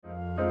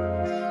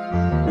This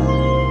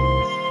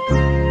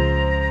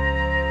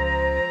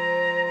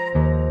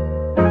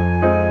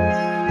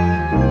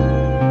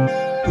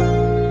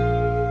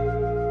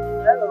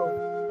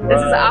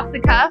is Off the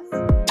Cuff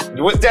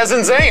with Des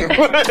and Zane.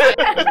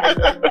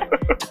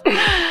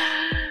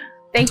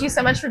 Thank you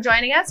so much for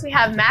joining us. We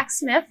have Mac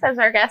Smiff as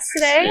our guest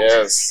today.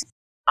 Yes.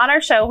 On our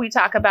show, we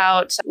talk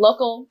about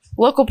local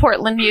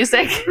Portland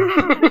music.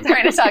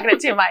 Trying to talk to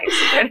two mics.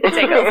 Trying to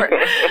take over.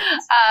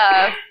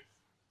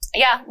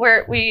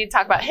 We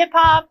talk about hip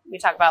hop. We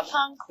talk about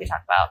punk. We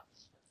talk about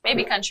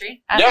maybe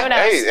country. Who knows?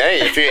 Hey,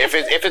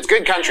 if it's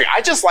good country,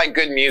 I just like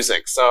good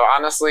music. So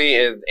honestly,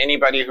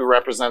 anybody who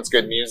represents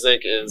good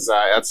music is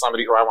that's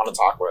somebody who I want to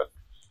talk with.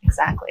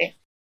 Exactly.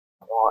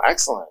 Well,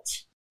 excellent.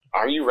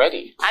 Are you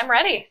ready? I'm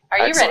ready.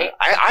 Are you ready?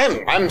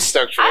 I'm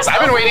stoked for this.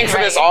 I've been waiting for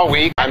this all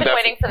week. I've been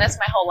waiting for this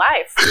my whole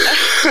life.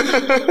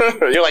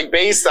 You're like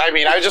based. I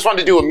mean, I just wanted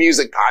to do a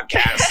music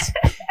podcast.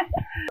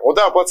 Well,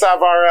 Dope. Let's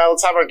have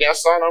our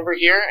guests on over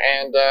here,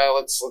 and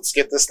let's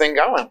get this thing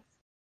going.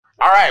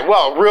 All right.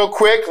 Well, real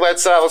quick,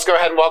 let's go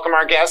ahead and welcome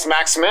our guest,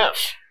 Mac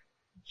Smiff.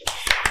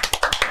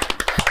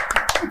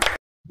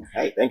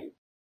 Hey, thank you.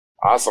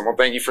 Awesome. Well,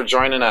 thank you for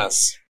joining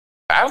us.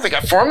 I don't think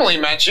I formally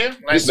met you.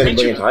 Nice to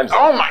meet you. Times,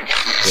 oh my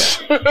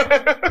gosh.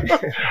 Yeah.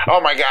 Oh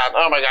my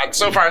god.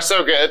 So far,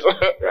 so good.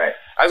 Right.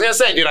 I was gonna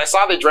say, dude, I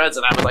saw the dreads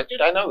and I was like,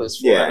 dude, I know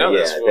this fool. Yeah, I know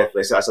this fool.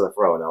 Definitely. So I saw the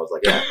fro and I was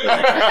like, yeah.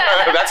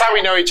 That's how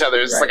we know each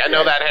other. It's like, I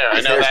know that hair. I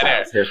know that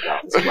hair.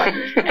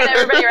 And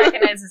everybody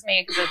recognizes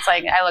me because it's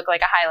like I look like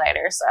a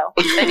highlighter, so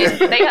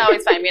they can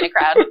always find me in a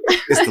crowd.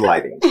 It's the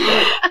lighting.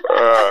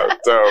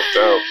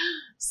 Dope.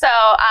 So,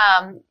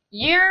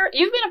 you've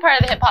been a part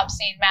of the hip hop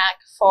scene, Mac,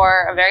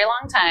 for a very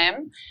long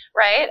time,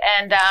 right?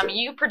 And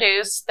you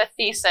produce the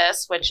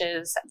Thesis, which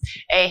is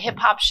a hip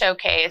hop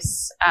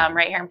showcase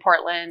right here in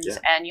Portland,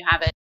 and you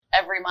have it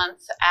every month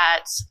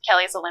at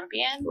Kelly's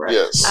Olympian. Right.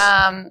 Yes.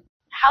 How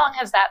long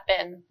has that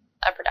been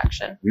a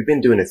production? We've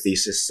been doing a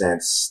Thesis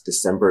since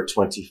December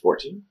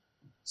 2014,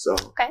 so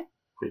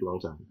pretty long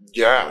time.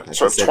 Yeah.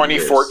 So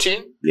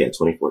 2014. Yeah,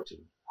 2014.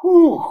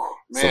 Whew,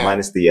 man. So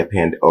minus the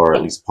or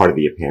at least part of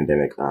the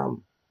pandemic.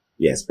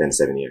 It's been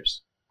 7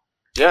 years.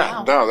 Yeah,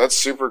 wow. No, that's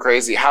super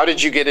crazy. How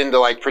did you get into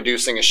like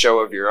producing a show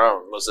of your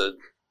own? Was it?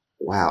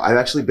 Wow, I've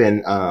actually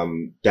been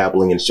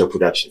dabbling in show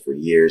production for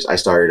years. I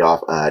started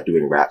off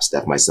doing rap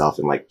stuff myself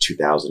in like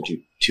 2000 to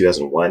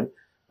 2001.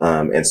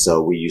 And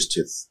so we used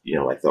to,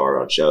 like throw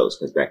our own shows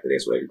because back then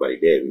that's what everybody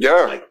did. We used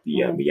to, like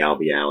the Meow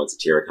Meow and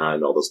Satiricon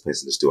and all those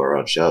places just do our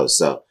own shows.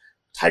 So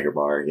Tiger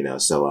Bar,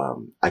 so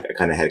I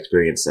kind of had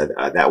experience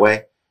that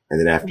way. And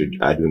then after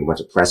doing a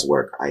bunch of press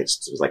work, I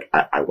just was like,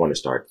 I want to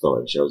start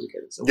throwing shows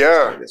again. So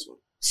this one.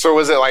 So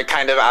was it like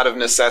kind of out of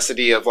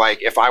necessity of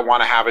like, if I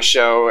want to have a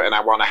show and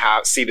I want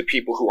to see the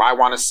people who I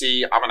want to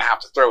see, I'm going to have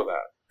to throw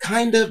that?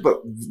 Kind of,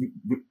 but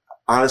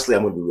honestly,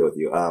 I'm going to be real with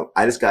you.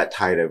 I just got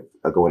tired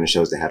of going to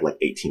shows that had like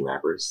 18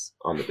 rappers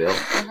on the bill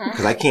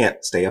because I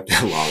can't stay up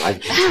that long. I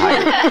get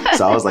tired.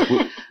 So I was like,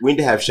 we need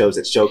to have shows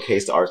that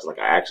showcase the artists like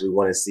I actually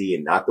want to see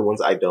and not the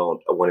ones I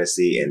don't want to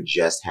see and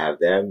just have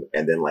them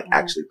and then like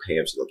actually pay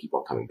them so they'll keep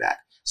on coming back.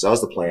 So that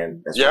was the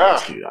plan. That's what I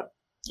executed on.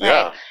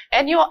 Yeah. Right.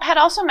 And you had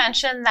also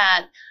mentioned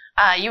that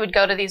you would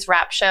go to these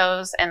rap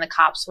shows and the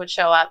cops would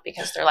show up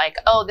because they're like,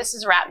 oh, this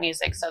is rap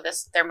music. So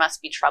there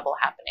must be trouble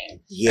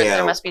happening. Yeah.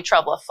 There must be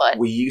trouble afoot.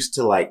 We used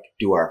to like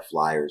do our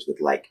flyers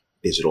with like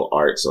digital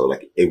art. So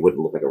like it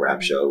wouldn't look like a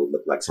rap show. It would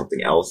look like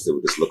something else. It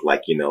would just look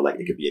like, like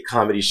it could be a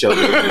comedy show, it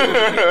could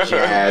be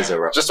jazz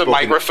or just a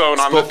microphone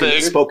on the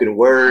thing. Spoken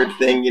word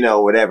thing,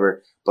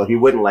 whatever. But we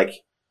wouldn't like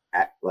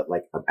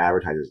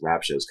advertise as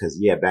rap shows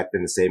because back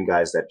then the same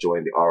guys that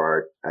joined the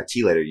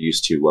RRT later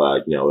used to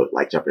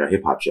like jump in our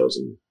hip hop shows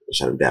and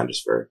shut them down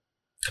just for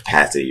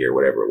capacity or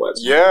whatever it was.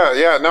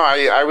 Yeah. No,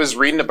 I was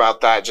reading about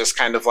that, just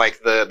kind of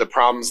like the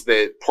problems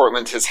that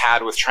Portland has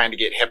had with trying to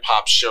get hip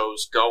hop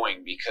shows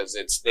going because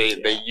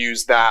they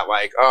use that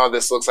like, oh,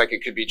 this looks like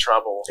it could be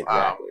trouble.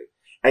 Exactly.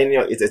 And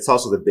it's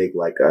also the big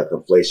like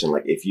conflation.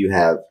 Like if you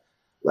have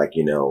like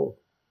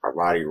a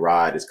Roddy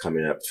Rod is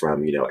coming up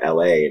from,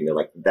 LA and they're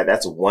like,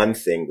 that's one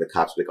thing the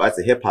cops are like, oh, it's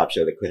a hip hop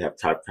show that could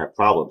have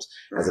problems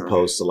as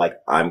opposed to like,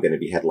 I'm going to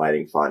be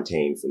headlining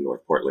Fontaine from North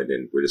Portland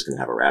and we're just going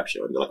to have a rap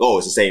show. And they're like, oh,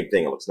 it's the same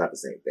thing. It's not the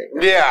same thing.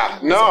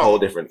 It's a whole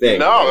different thing.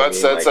 No,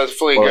 that's a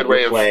fully good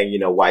way of playing,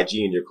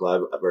 YG in your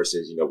club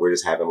versus, we're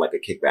just having like a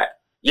kickback.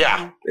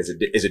 Yeah.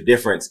 There's a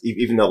difference,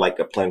 even though like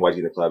playing YG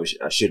in the club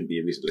shouldn't be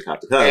a reason for the cop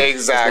to come.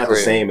 Exactly. It's not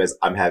the same as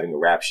I'm having a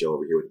rap show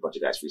over here with a bunch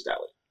of guys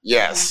freestyling.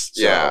 Yes.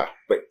 So,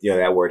 but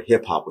that word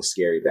hip hop was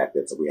scary back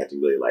then, so we had to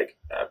really like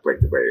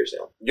break the barriers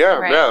down. Yeah,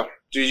 right. Yeah.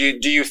 Do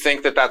you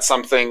think that that's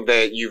something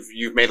that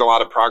you've made a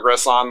lot of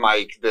progress on?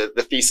 Like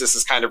the Thesis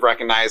is kind of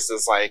recognized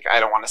as like, I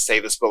don't want to say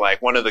this, but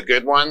like one of the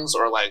good ones,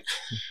 or like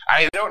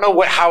I don't know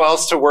how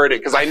else to word it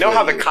because I know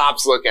how the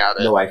cops look at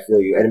it. No, I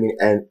feel you, and I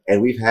mean,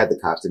 and we've had the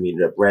cops. I mean,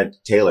 Brent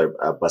Taylor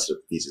busted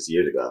up the Thesis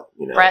years ago.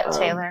 Brent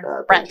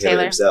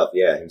Taylor himself.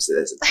 Yeah,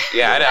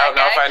 I don't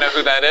know if I know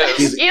who that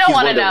is. You don't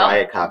want to know.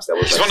 Riot cops that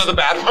was one of the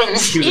bad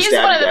ones. He was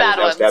one of the bad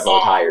I was ones. dabbing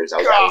on tires. I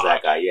was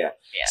that guy. Yeah.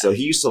 Yeah. So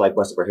he used to like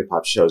bust up our hip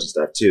hop shows and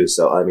stuff too.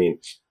 So I mean,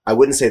 I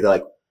wouldn't say that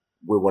like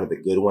we're one of the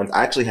good ones.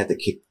 I actually had to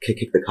kick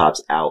the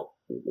cops out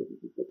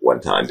one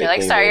time. You're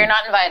like, sorry, you're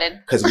not invited.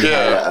 Because we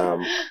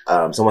had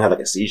someone had like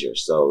a seizure,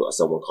 so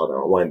someone called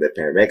 911. The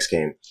paramedics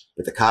came,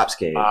 but the cops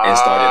came and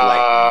started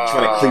like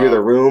trying to clear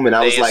the room, and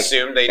I was like,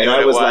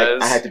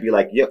 I had to be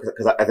like, yeah,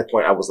 because at the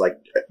point I was like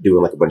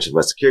doing like a bunch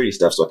of security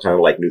stuff, so I kind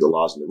of like knew the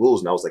laws and the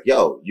rules, and I was like,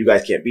 yo, you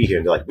guys can't be here,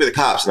 and they're like, we're the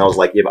cops, and I was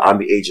like, yeah, but I'm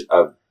the agent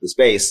of the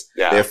space,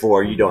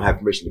 therefore you don't have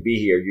permission to be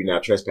here, you're now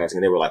trespassing,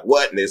 and they were like,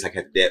 what? And they just like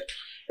had to dip,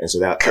 and so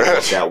that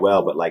worked out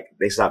well, but like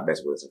they stopped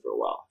messing with us for a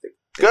while.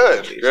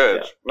 Good.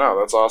 Yeah. No,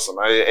 that's awesome.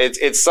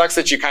 It sucks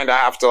that you kind of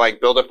have to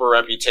like build up a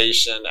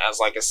reputation as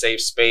like a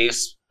safe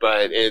space,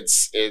 but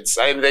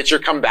that you're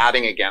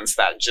combating against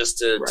that just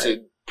to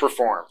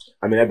perform.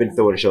 I mean, I've been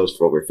throwing shows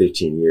for over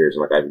 15 years,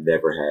 and like I've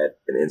never had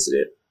an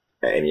incident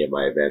at any of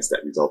my events that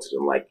resulted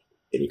in like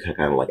any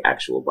kind of like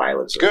actual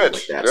violence or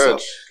like that.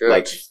 Good.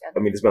 Like, I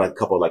mean, there's been like a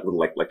couple of like little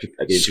like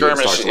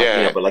skirmish,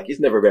 but like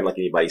it's never been like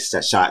anybody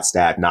shot,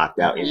 stabbed, knocked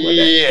out, anything like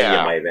that at any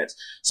of my events.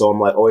 So I'm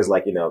like always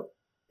like,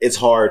 it's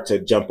hard to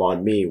jump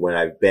on me when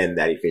I've been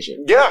that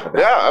efficient.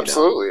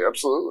 Absolutely.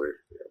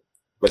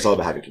 But it's all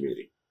about having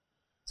community.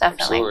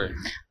 Definitely.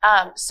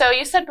 Absolutely. So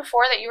you said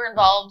before that you were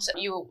involved,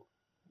 you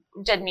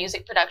did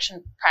music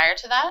production prior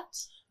to that?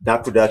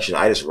 Not production,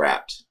 I just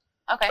rapped.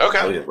 Okay. I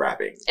was just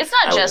rapping. It's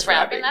not just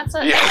rapping. That's a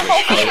whole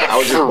I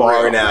was just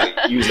barring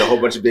out, using a whole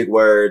bunch of big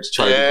words,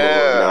 trying to be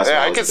cool.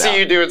 I could see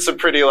you doing some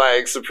pretty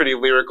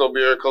lyrical,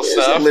 miracle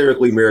stuff.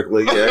 Lyrically,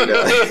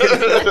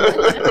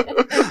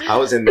 I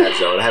was in that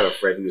zone. I have a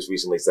friend who just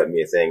recently sent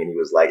me a thing, and he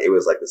was like, it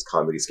was like this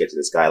comedy sketch of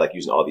this guy like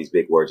using all these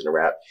big words in a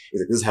rap.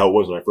 He's like, this is how it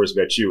was when I first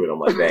met you, and I'm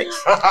like, thanks.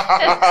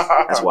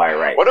 That's why I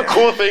write. What a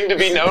cool thing to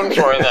be known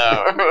for,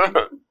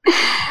 though.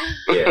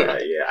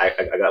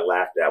 I got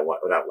laughed at. Well,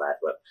 not laughed,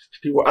 but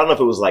people. I don't know if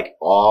it was like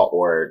awe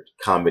or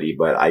comedy,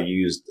 but I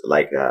used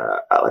like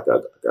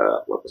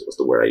what's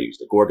the word I used?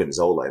 The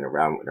gorgonzola in a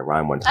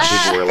rhyme one time.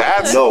 People were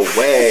like, no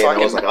way. And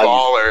I was like,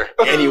 baller.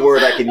 Any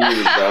word I can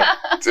use, bro.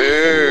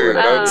 Dude,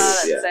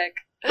 that's sick.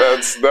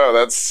 That's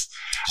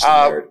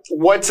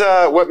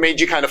what made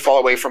you kind of fall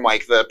away from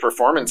like the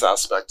performance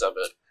aspect of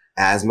it?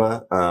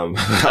 Asthma.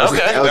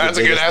 That's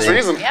a good ass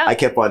reason. Yeah. I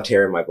kept on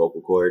tearing my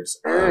vocal cords.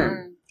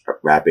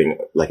 Rapping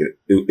like it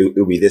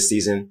would be this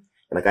season,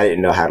 and like I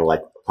didn't know how to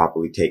like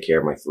properly take care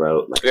of my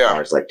throat, like as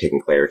far as like taking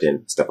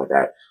Claritin, stuff like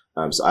that.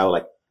 So I would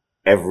like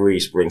every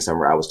spring,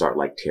 summer, I would start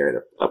like tearing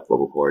up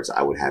vocal cords.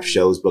 I would have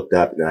shows booked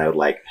up, and then I would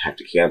like have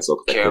to cancel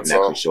because I couldn't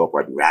actually show up.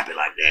 Or I'd be rapping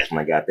like this when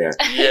I got there.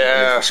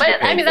 Yeah,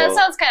 but I mean that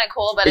sounds kind of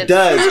cool. But it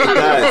does.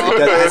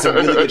 I had some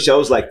really good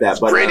shows like that,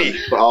 but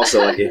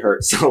also like it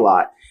hurts a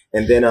lot.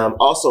 And then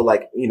also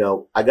like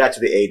I got to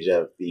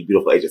the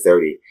beautiful age of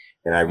 30,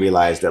 and I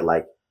realized that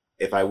like,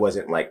 if I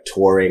wasn't like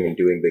touring and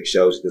doing big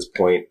shows at this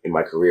point in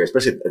my career,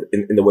 especially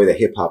in the way that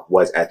hip hop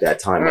was at that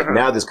time, like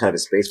now there's kind of a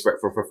space for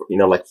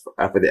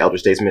the elder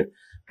statesman.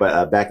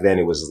 But back then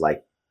it was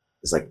like,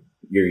 it's like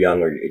you're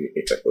young or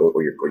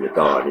you're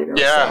gone,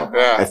 So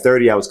at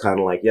 30, I was kind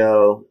of like,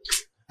 yo,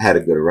 I had a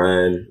good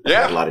run. I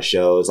had a lot of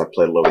shows. I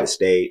played all over the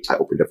state. I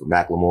opened up for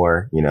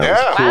Macklemore,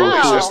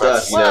 cool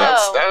stuff,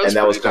 and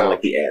that was kind of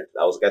like the end.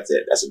 That's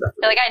it. That's enough.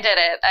 Like I did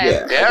it.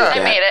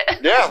 I made it.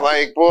 Yeah,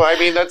 like, well, I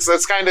mean, that's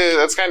kind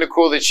of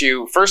cool that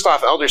you. First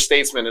off, elder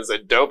statesman is a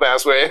dope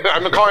ass way.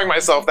 I'm calling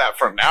myself that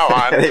from now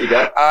on. There you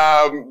go.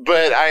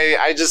 But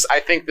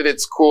I think that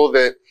it's cool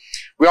that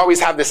we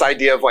always have this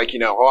idea of like,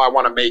 I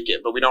want to make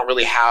it, but we don't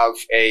really have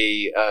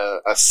a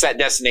set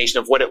destination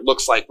of what it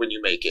looks like when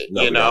you make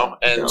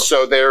it,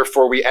 So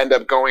therefore we end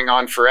up going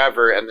on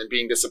forever and then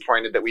being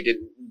disappointed that we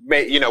didn't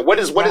make, what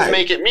does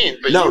make it mean?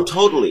 But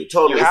totally.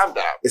 You have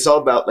that. It's all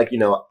about like,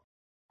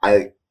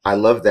 I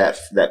love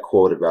that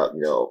quote about,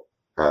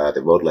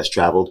 the road less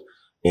traveled.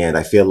 And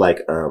I feel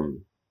like,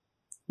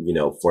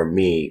 for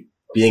me,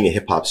 being a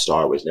hip hop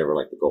star was never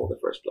like the goal in the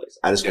first place.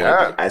 I just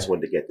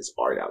wanted to get this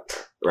art out there.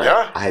 Right.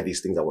 Yeah. I had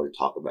these things I wanted to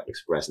talk about,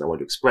 express, and I wanted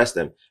to express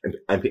them,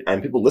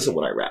 and people listen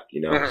when I rap.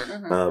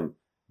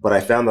 But I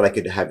found that I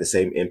could have the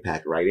same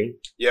impact writing.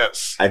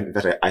 Yes. In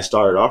fact, I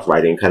started off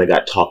writing, kind of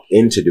got talked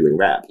into doing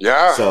rap.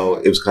 Yeah. So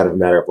it was kind of a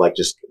matter of like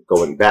just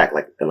going back,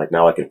 and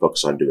now I can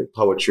focus on doing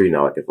poetry.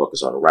 Now I can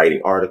focus on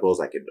writing articles.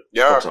 I can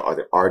focus on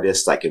other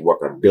artists. I can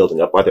work on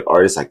building up other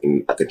artists. I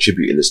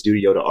contribute in the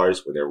studio to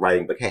artists when they're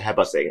writing. But hey, how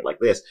about saying it like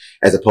this,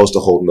 as opposed to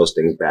holding those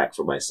things back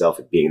for myself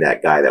and being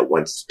that guy that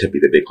wants to be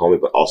the big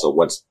homie, but also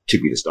wants to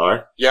be the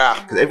star.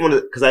 Yeah.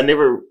 Because I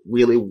never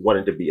really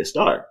wanted to be a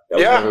star. That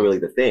was never really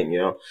the thing,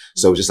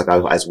 So it was just like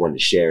I just wanted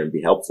to share and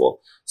be helpful.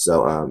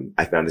 So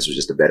I found this was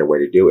just a better way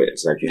to do it.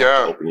 So if you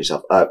have to open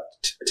yourself up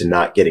to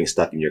not getting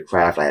stuck in your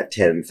craft. I have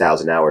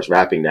 10,000 hours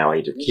rapping now. I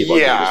need to keep on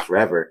doing this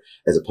forever,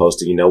 as opposed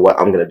to,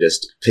 I'm going to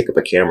just pick up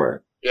a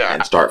camera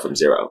and start from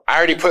zero. I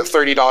already put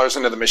 $30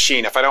 into the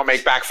machine. If I don't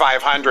make back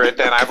 500,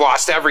 then I've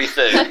lost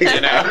everything.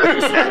 You know?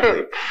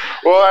 Exactly.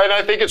 Well, and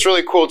I think it's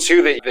really cool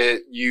too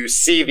that you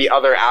see the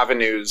other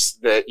avenues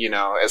that, you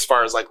know, as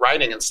far as like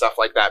writing and stuff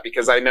like that,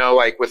 because I know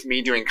like with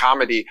me doing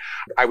comedy,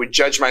 I would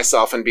judge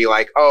myself and be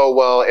like, oh,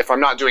 well, if I'm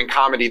not doing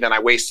comedy, then I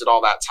wasted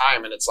all that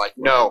time. And it's like,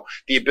 no,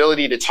 the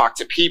ability to talk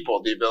to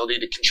people, the ability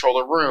to control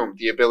a room,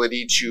 the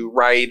ability to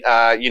write,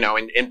 you know,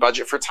 in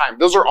budget for time.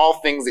 Those are all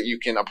things that you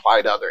can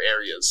apply to other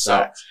areas.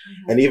 So,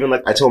 and even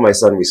like I told my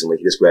son recently,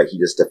 he just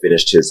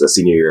finished his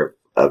senior year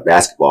of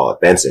basketball at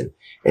Benson.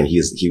 And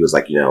he was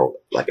like, you know,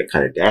 like a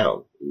kind of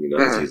down, you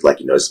know, he's like,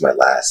 you know, this is my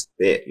last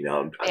bit, you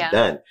know, I'm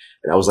done.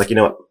 And I was like, you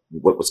know,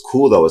 what was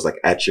cool though is like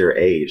at your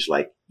age,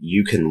 like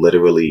you can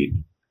literally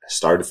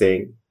start a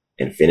thing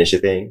and finish a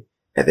thing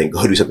and then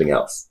go do something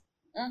else.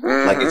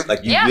 Like it's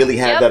like you really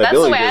have that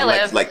ability.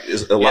 Like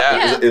there's a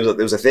lot. It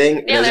was a thing.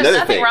 And there's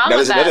another thing. Wrong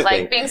with that.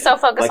 Like being so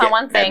focused on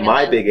one thing. At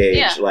my big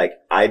age, like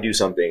I do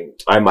something,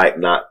 I might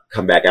not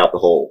come back out the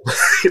hole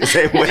the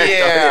same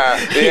way.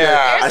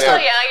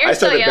 I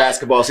started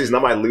basketball season. I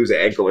might lose an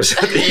ankle or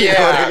something. You know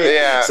what I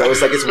mean? So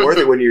it's like it's worth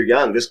it when you're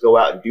young. Just go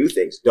out and do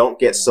things. Don't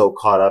get so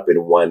caught up in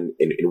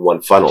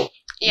one funnel.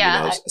 Yeah,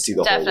 you know, see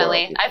the definitely. whole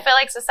world, you know? I feel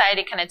like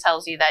society kind of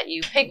tells you that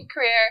you pick a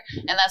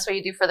career and that's what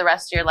you do for the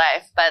rest of your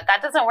life. But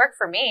that doesn't work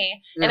for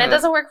me, and it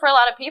doesn't work for a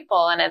lot of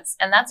people, and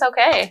that's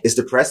okay. It's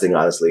depressing,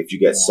 honestly, if you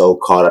get so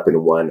caught up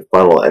in one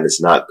funnel and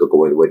it's not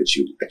going the way that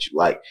you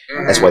like.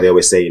 That's why they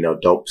always say, you know,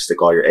 don't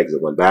stick all your eggs in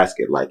one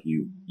basket. Like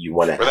you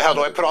want to. Where the hell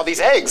do I put all these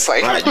eggs?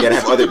 Like, right, you gotta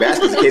have other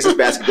baskets in case this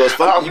basket goes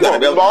far. You gotta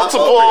be able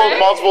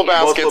multiple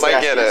baskets.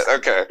 I get it.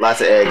 Okay.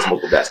 Lots of eggs,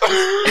 multiple baskets.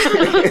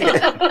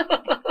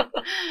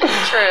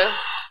 True.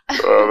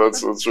 Oh,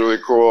 that's really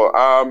cool.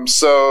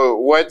 So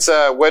what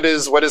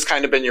has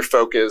kind of been your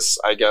focus,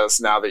 I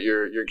guess, now that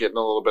you're getting a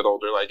little bit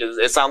older? Like,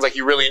 it sounds like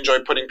you really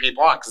enjoy putting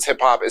people on, because hip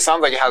hop, it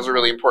sounds like it has a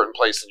really important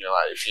place in your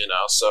life, you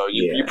know? So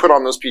you put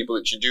on those people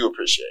that you do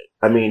appreciate.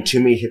 I mean,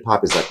 to me, hip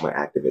hop is like my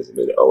activism.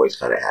 It always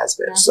kind of has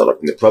been. So like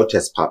when the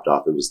protests popped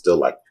off, it was still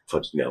like,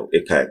 you know,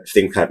 it kind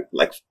of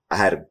like I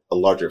had a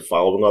larger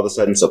following all of a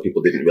sudden. So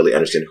people didn't really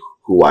understand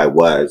who I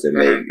was and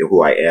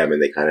who I am.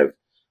 And they kind of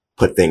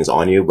put things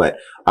on you, but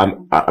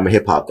I'm a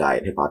hip hop guy,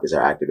 and hip hop is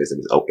our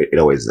activism. It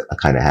always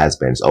kind of has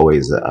been. It's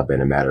always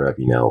been a matter of,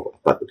 you know,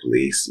 fuck the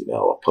police, you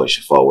know, push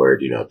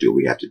forward, you know, do what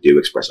we have to do,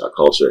 express our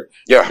culture.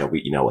 Yeah.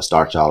 You know, with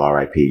Star Child,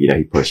 R.I.P., you know,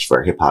 he pushed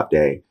for Hip Hop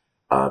Day,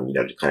 you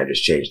know, to kind of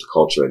just change the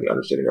culture and the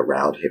understanding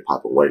around hip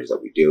hop and what it is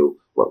that we do,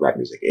 what rap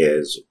music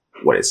is,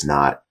 what it's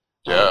not.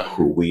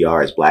 Who we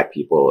are as Black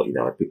people, you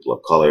know, people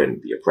of color and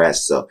the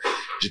oppressed. So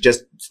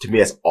just to me,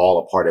 that's all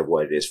a part of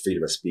what it is.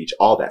 Freedom of speech,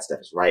 all that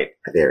stuff is right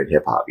there in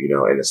hip hop, you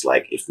know, and it's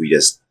like, if we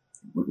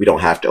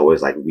don't have to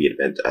always like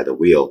reinvent the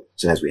wheel.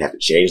 Sometimes we have to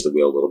change the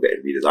wheel a little bit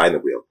and redesign the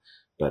wheel,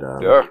 but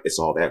it's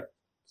all there.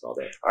 It's all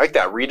there. I like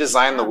that.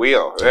 Redesign the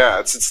wheel.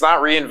 Yeah. It's not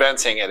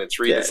reinventing it. It's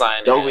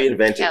redesigning. Don't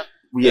reinvent it.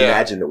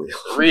 Reimagine the wheel.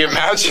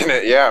 Reimagine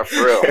it. Yeah,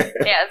 for real.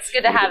 Yeah. It's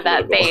good to have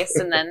that base,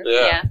 and then,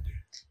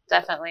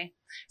 definitely.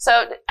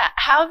 So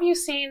how have you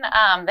seen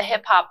the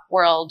hip hop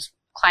world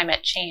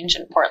climate change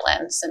in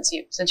Portland since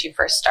you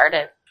first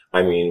started?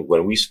 I mean,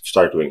 when we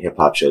started doing hip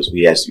hop shows,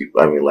 we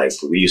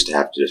used to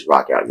have to just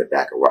rock out in the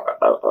back of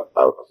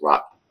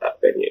rock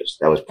venues.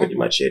 That was pretty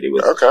much it. It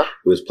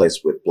was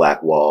placed with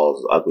black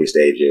walls, ugly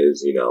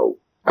stages, you know,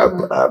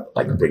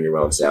 like bring your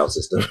own sound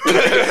system. We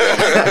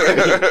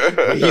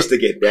used to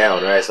get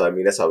down, right? So I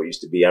mean, that's how it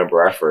used to be. I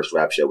remember our first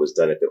rap show was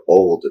done at the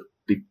old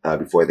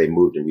before they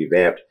moved and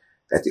revamped.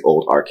 At the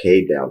old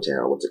arcade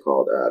downtown, what's it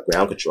called?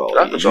 Ground Control.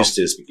 It used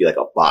to just be like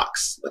a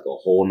box, like a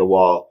hole in the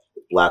wall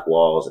with black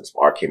walls and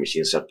some arcade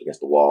machines stuck against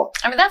the wall.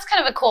 I mean, that's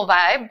kind of a cool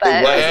vibe,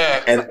 but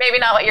maybe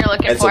not what you're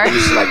looking for. And so we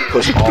used to like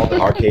push all the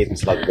arcades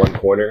into like one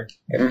corner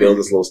and build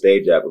this little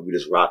stage up, and we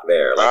just rock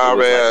there. Like,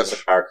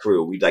 like our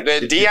crew. We like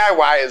the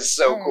DIY is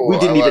so cool. We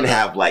didn't even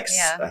have like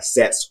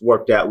sets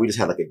worked out. We just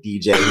had like a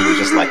DJ who was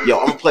just like, "Yo,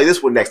 I'm gonna play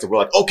this one next," and we're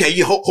like, "Okay,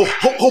 you hope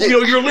you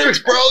know your lyrics,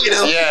 bro." You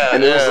know. Yeah.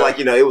 And it was like,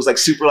 you know, it was like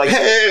super like,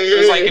 hey, it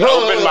was like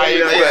open mic.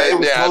 It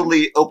was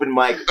totally open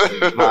mic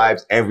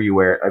vibes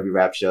everywhere, every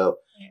rap show.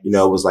 You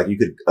know, it was like you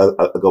could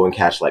go and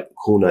catch like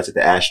Cool Nuts at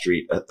the Ash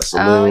Street, a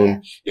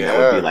saloon. You know, it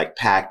would be like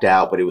packed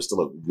out, but it was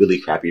still a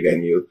really crappy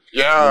venue.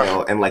 Yeah. You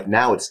know, and like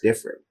now it's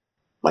different.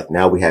 Like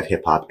now we have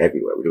hip hop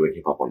everywhere. We're doing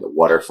hip hop on the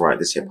waterfront.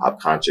 There's hip hop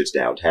concerts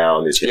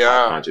downtown. There's hip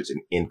hop concerts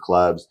in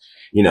clubs.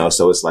 You know,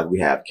 so it's like we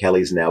have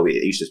Kelly's now. It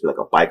used to just be like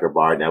a biker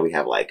bar. Now we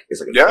have like,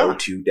 it's like a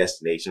go-to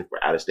destination for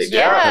out of state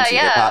hip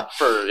hop.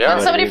 When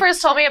somebody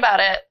first told me about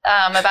it,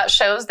 about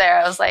shows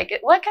there, I was like,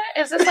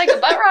 is this like a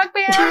butt rock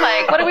band?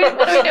 Like, what are we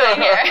doing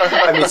here?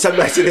 I mean,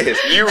 sometimes it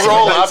is. You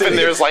roll up and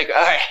there's like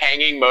a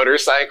hanging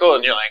motorcycle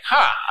and you're like,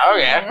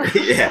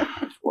 okay. Yeah.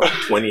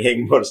 20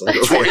 hanging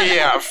motorcycles.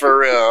 Yeah, for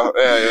real.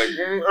 Yeah,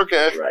 you're like,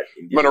 okay. Right.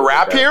 I'm gonna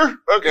rap here?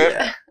 Okay.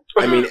 Yeah.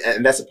 I mean,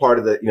 and that's a part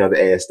of the, you know,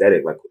 the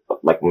aesthetic.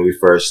 Like when we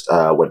first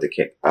went to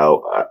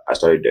I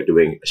started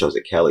doing shows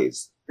at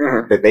Kelly's.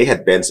 That they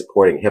had been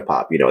supporting hip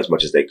hop, you know, as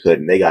much as they could,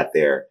 and they got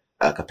their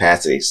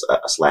capacity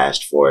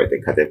slashed for it. They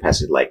cut their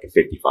capacity to like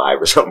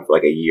 55 or something for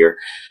like a year,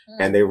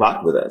 and they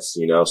rocked with us,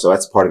 you know. So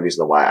that's part of the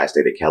reason why I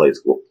stayed at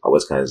Kelly's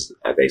was because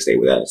they stayed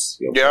with us,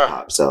 you know.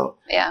 Yeah. So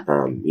Yeah.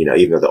 you know,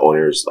 even though the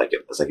owners like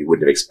it's like you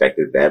wouldn't have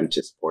expected them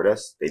to support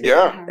us, they did,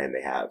 Yeah. and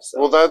they have. So.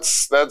 Well,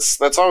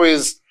 that's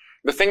always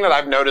the thing that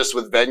I've noticed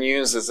with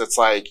venues is it's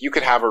like you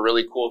could have a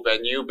really cool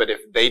venue, but if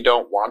they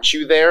don't want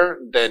you there,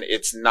 then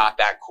it's not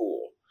that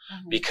cool.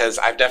 Because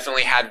I've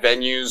definitely had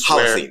venues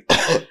where,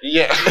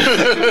 yeah.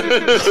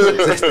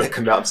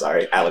 I'm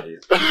sorry,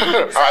 allergies.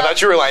 Oh, I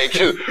thought you were like,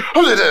 you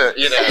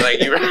know,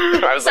 like you were.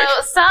 I was so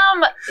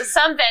like,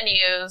 some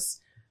venues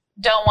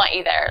don't want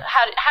you there.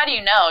 How do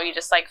you know? You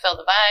just like feel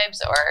the vibes,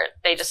 or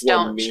they just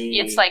don't? Me,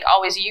 it's like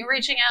always you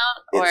reaching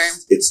out, or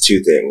it's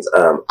two things.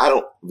 I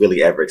don't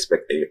really ever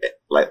expect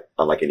like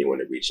anyone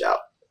to reach out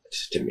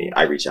to me.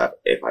 I reach out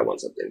if I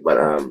want something, but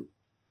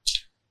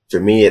for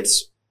me,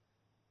 it's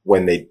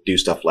when they do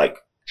stuff like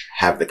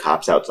have the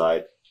cops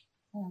outside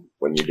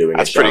when you're doing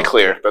that's a show. Pretty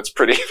clear. That's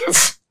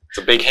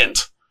a big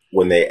hint.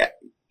 When they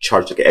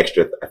charge like an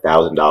extra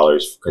 $1,000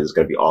 because it's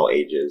going to be all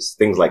ages,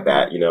 things like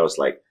that. You know, it's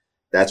like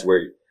that's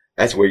where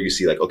you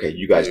see like, okay,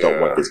 you guys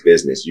don't want this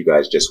business. You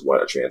guys just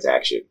want a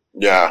transaction.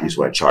 Yeah, you just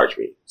want to charge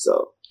me.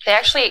 So they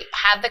actually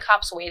had the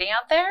cops waiting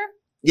out there.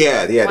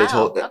 Yeah. Wow, They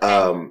told.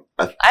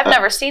 okay. I've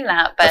never seen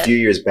that, but a few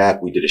years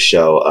back we did a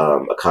show,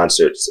 a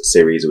concert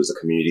series. It was a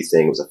community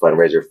thing. It was a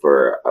fundraiser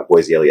for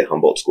Boise Elliott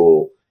Humboldt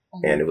School,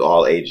 and it was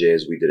all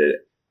ages. We did it.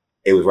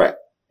 It was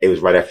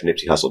right after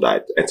Nipsey Hussle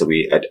died, and so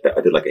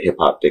I did like a hip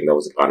hop thing that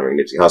was like honoring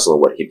Nipsey Hussle.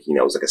 What he, you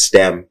know, it was like a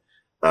STEM.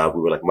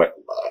 We were like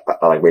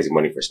raising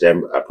money for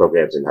STEM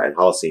programs in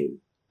Holocene.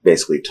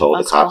 Basically told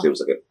the cops it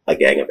was like a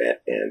gang event,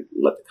 and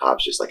let the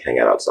cops just like hang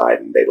out outside,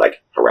 and they like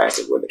harassed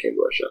us when they came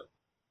to our show.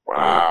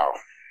 Wow.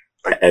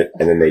 And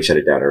then they shut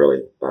it down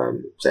early,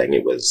 saying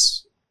it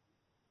was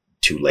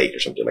too late or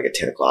something. Like at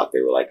 10 o'clock,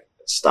 they were like,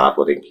 "Stop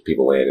letting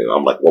people in." And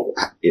I'm like, "Well,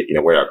 you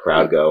know, where'd our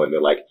crowd go?" And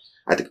they're like,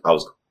 "I think I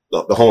was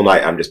the whole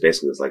night. I'm just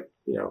basically just like,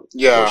 you know,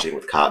 negotiating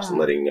with cops and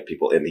letting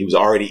people in. He was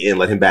already in,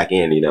 let him back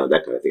in, you know,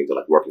 that kind of thing. They're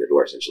like working the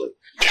door essentially."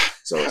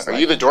 So it's are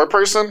you the door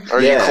person?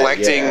 Are you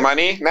collecting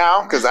money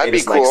now? Because that'd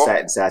be cool. Like sat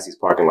in Sassy's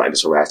parking lot and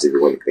just harassed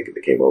everyone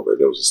that came over.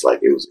 It was just like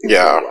it was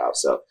wow.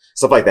 So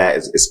stuff like that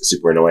is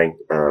super annoying.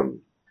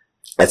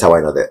 That's how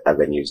I know that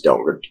venues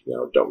don't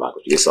rock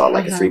with you. You saw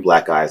like 3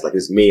 black guys, like it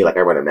was me, like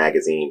I run a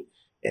magazine,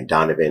 and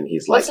Donovan,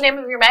 he's what's the name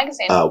of your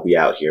magazine? We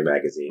Out Here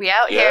magazine. We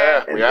Out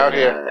Here. And We Out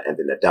Here. And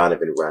then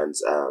Donovan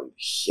runs,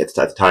 at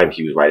the time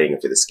he was writing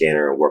for the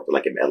Scanner and worked with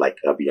like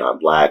Beyond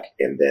Black,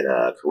 and then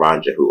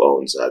Karanja, who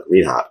owns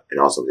Green Hop and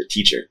also the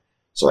teacher.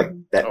 So like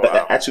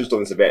that's who's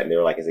doing this event, and they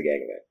were like, it's a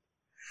gang event.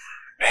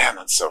 Man,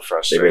 that's so They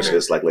frustrating. basically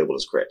just like labeled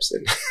as Crips,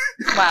 and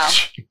Wow.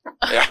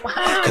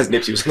 because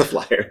Nipsey was on the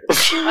flyer.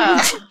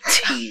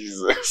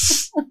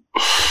 Jesus.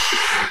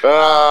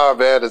 Oh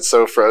man, it's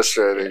so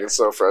frustrating. It's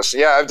so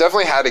frustrating. Yeah, I've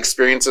definitely had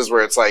experiences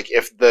where it's like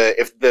if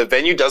the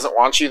venue doesn't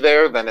want you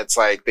there, then it's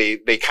like they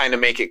kind of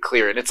make it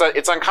clear, and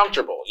it's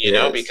uncomfortable, you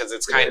know, because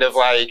it's kind of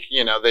like,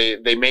 you know,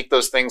 they make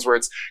those things where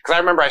it's, because I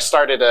remember I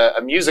started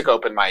a music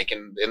open mic,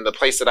 and in the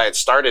place that I had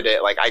started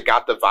it, like I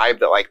got the vibe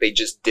that like they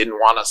just didn't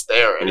want us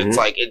there, and it's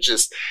like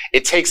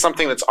it takes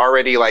something that's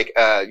already like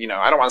you know,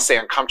 I don't want to say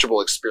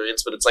uncomfortable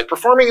experience, but it's like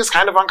performing is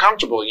kind of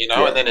uncomfortable, you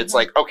know, and then it's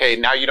like, okay,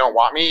 now you don't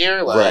want me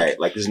here, like,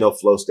 like there's no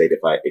flow state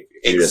if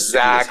you're just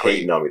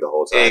hating on me the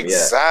whole time.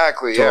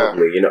 Exactly.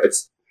 Totally. You know,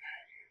 it's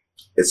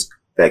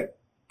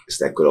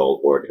that good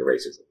old Oregon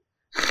racism.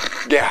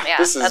 Yeah,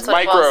 this is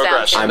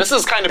microaggression. This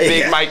is kind of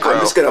big micro. I'm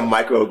just gonna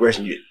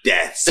microaggression you to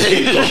death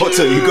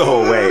until you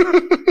go away.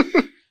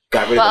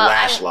 Got rid of the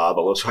lash law,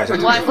 but we'll try to.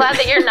 Well, I'm glad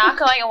that you're not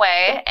going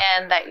away,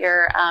 and that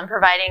you're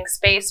providing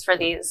space for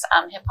these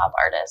hip hop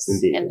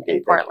artists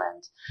in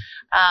Portland.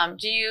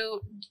 Do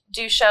you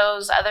do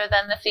shows other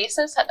than the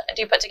Thesis?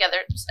 Do you put together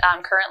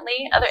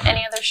currently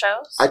any other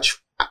shows?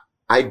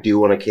 I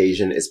do on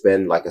occasion. It's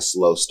been like a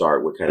slow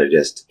start. We're kind of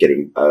just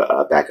getting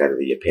back out of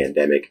the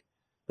pandemic.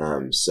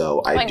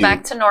 So I do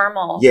back to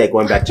normal. Yeah,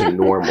 going back to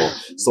normal.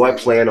 So I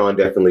plan on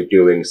definitely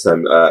doing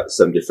some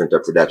different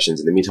productions.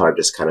 In the meantime, I've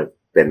just kind of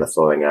been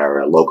throwing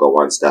our logo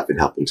on stuff and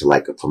helping to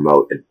like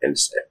promote and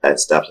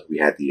stuff. We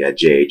had the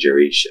J.A.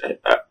 Jury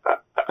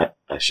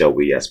show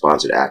we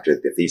sponsored after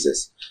the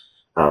Thesis.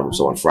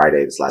 So on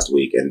Friday this last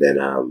week, and then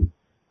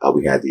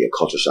we had the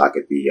Culture Shock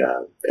at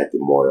the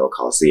Memorial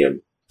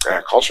Coliseum.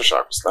 Yeah, Culture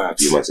Shock was that a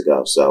few months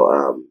ago.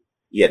 So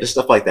just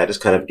stuff like that,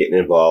 just kind of getting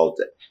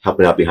involved,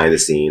 helping out behind the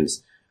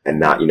scenes, and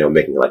not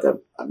making it like a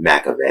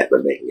Mac event,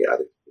 but making it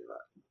other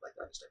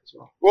stuff as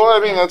well. Well, I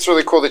mean, that's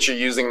really cool that you're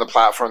using the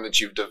platform that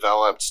you've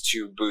developed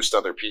to boost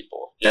other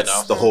people.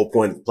 That's the whole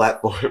point of the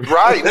platform.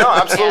 Right. No,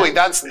 absolutely.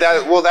 That's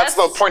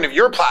the point of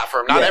your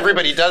platform. Not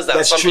everybody does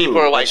that. Some people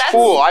are like,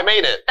 cool, I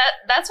made it.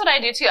 That's what I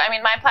do too. I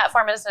mean, my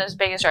platform isn't as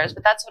big as yours,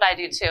 but that's what I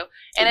do too.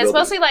 And it's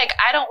mostly like,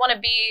 I don't want to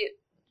be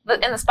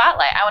in the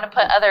spotlight. I want to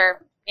put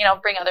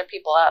bring other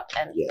people up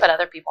and put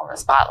other people in the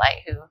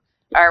spotlight who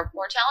are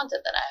more talented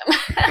than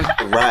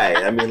I am. Right.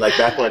 I mean, like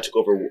back when I took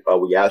over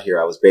We Out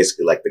Here, I was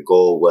basically like, the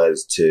goal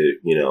was to,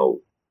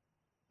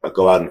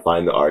 go out and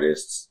find the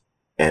artists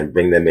and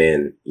bring them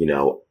in,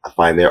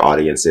 find their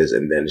audiences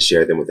and then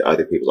share them with the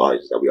other people's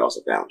audiences that we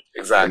also found.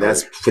 Exactly. And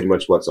that's pretty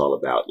much what it's all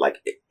about. Like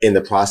in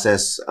the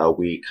process,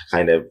 we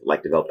kind of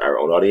like developed our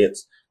own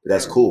audience, but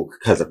that's cool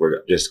because like,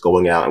 we're just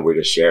going out and we're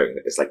just sharing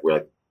it. It's like we're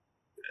like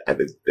at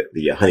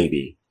the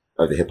honeybee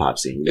of the hip hop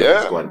scene.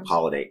 Just go and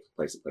pollinate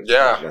place to place.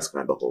 Yeah. That's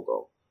kind of the whole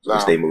goal. So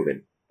we stay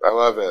moving. I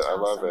love it. I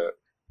love it.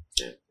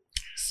 Yeah.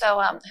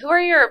 So, who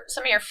are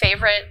some of your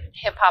favorite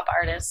hip hop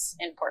artists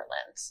in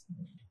Portland?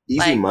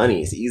 Easy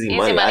Money. It's Easy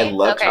Money. I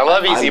love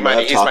Easy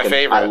Money. He's my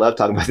favorite. I love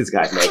talking about this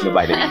guy's name.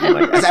 Nobody knows Easy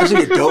Money. That's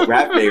actually a dope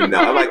rap name, though.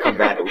 I might come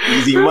back.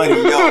 Easy Money.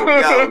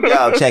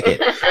 Yo, check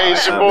it. Hey,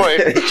 it's your boy.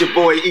 It's your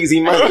boy,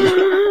 Easy Money.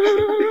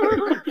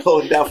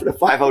 Holding down for the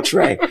 5-0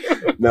 tray.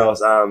 No,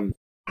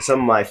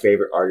 some of my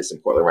favorite artists in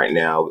Portland right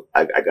now,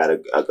 I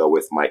gotta go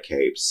with Mike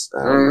Capes.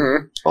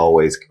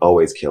 Always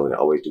killing it,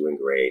 always doing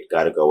great.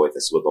 Gotta go with the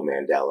Swiggle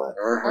Mandela.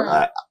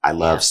 I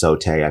love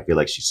Sote. I feel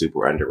like she's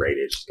super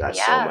underrated. She's got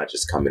so much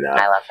is coming up.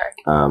 I love her.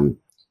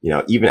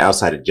 Even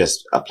outside of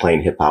just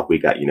plain hip hop, we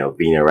got,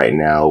 Vina right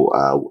now,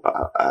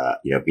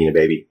 Vina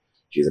Baby.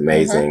 She's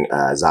amazing.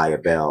 Zaya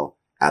Bell,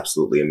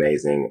 absolutely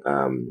amazing.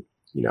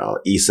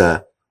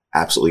 Issa,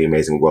 absolutely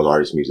amazing world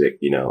artist music,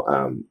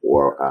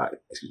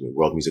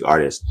 world music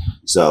artist.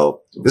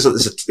 So this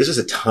is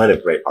a ton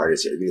of great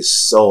artists here. There's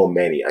so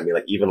many. I mean,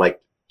 like even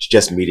like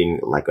just meeting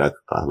like a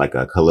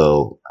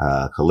Khalil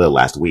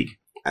last week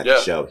at the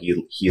show.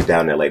 He's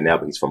down in LA now,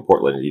 but he's from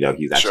Portland.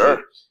 He's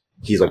actually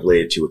he's like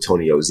related to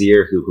Tony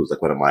Ozier, who's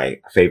like one of my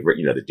favorite,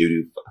 the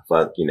doo-doo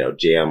funk,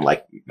 jam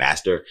like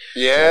master.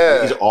 Yeah,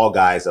 so these are all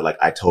guys that like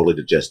I totally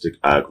just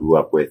grew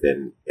up with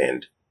and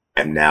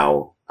am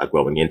now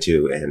growing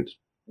into and.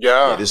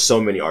 Yeah, there's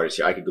so many artists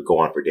here. I could go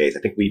on for days.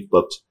 I think we've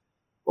booked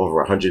over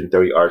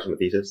 130 artists from the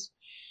Thesis.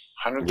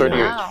 130.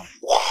 Wow.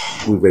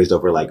 We've raised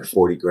over like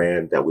 40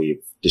 grand that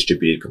we've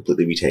distributed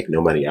completely. We take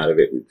no money out of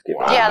it.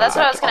 That's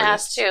what I was going to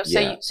ask too.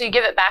 So, so you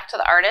give it back to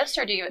the artist,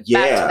 or do you give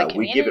it back to the community?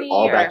 We give it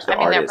all back to the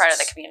artists. They're part of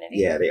the community.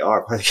 Yeah, they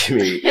are part of the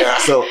community.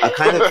 So a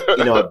kind of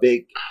a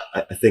big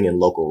thing in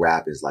local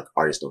rap is like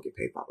artists don't get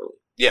paid properly.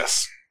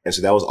 Yes. And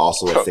so that was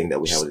also a thing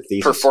that we had with the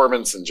Thesis.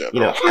 Performance in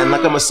general. And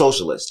like I'm a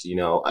socialist,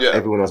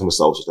 everyone knows I'm a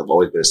socialist. I've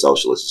always been a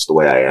socialist. It's the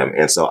way I am.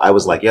 And so I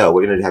was like,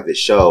 we're going to have this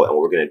show and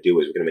what we're going to do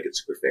is we're going to make it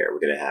super fair.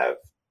 We're going to have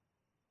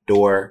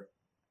door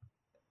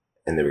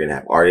and then we're going to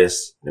have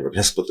artists and then we're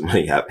going to split the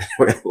money up and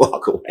we're going to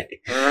walk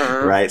away.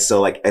 Right. So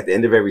like at the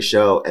end of every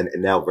show and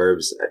now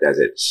Verbs does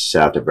it.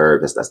 Shout out to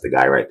Verbs. That's the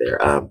guy right there.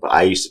 But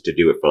I used to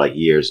do it for like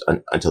years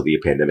until the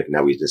pandemic.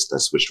 Now we just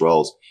switched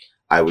roles.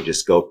 I would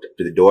just go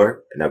to the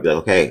door and I'd be like,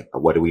 okay,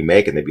 what do we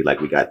make? And they'd be like,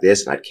 we got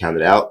this. And I'd count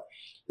it out.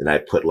 Then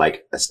I'd put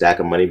like a stack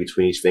of money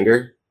between each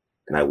finger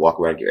and I'd walk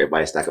around and give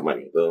everybody a stack of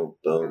money. Boom,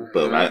 boom,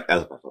 boom. That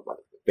was my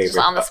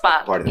favorite on the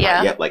spot. Part of the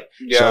night. Yep.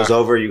 Show's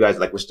over. You guys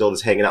we're still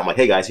just hanging out. I'm like,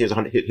 hey guys, here's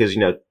 $200. It's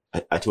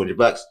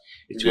 $200.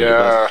 It's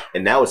 $200.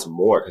 And now it's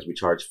more because we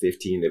charge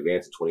 15 in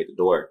advance and 20 at the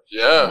door.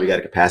 Yeah. We got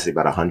a capacity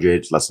about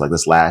 100.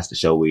 This last the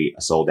show we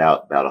sold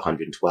out about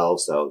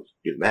 112. So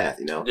do the math,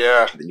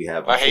 Yeah. And then you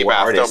have I hate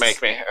math. artists. Don't make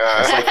me.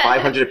 It's like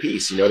 500 a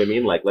piece. You know what I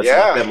mean? Like let's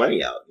knock that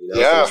money out. So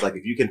it's like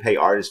if you can pay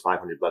artists $500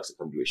 to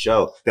come do a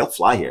show, they'll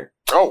fly here.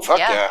 Oh fuck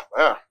yeah!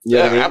 You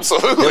know what I mean?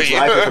 Absolutely. They'll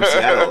fly here from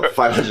Seattle,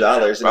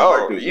 $500 in a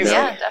heartbeat.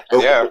 Yeah,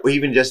 definitely. Or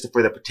even just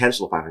for the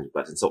potential of $500.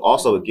 And so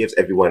also it gives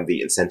everyone the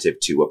incentive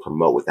to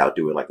promote without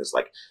doing like this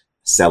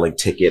selling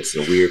tickets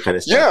and weird kind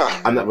of stuff.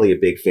 Yeah. I'm not really a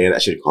big fan. I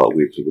shouldn't call it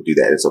weird. People do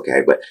that. It's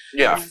okay. But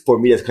for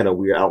me, it's kind of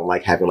weird. I don't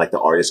like having the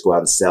artists go out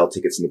and sell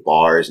tickets in the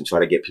bars and try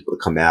to get people to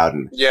come out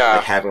and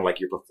having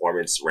your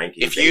performance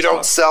ranking. If you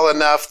don't sell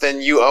enough,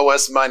 then you owe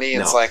us money.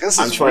 And it's like, this is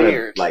I'm trying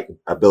weird. to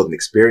build an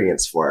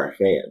experience for our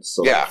fans.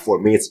 So for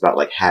me, it's about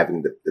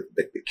having the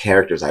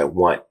characters I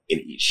want in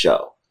each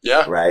show.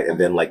 Yeah. Right. And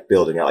then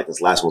building out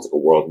this last one's a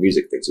world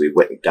music thing. So we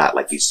went and got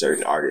these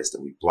certain artists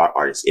and we brought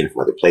artists in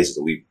from other places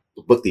and we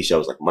book these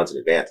shows months in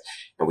advance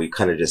and we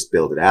kind of just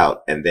build it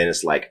out. And then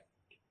it's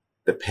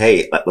the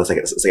pay, it's like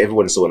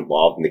everyone's so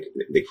involved in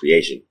the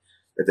creation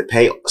that the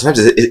pay, sometimes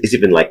it's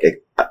even a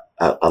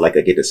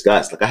get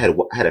discussed. I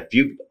had a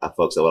few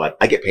folks that were like,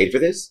 I get paid for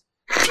this.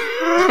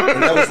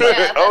 And I was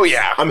oh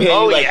yeah. I'm hitting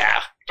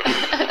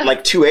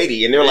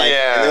 $280 and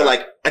they're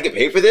like, I get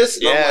paid for this?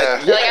 And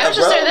I'm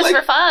just doing this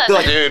for fun.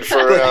 Dude,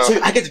 for real. So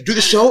I get to do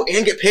the show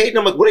and get paid? And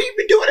I'm like, what have you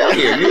been doing out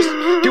here? You're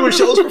just doing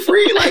shows for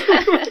free.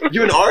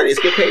 You're an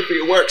artist, get paid for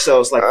your work.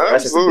 So it's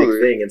that's just a big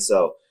thing. And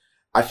so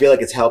I feel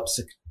it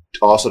helps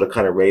also to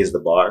kind of raise the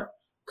bar.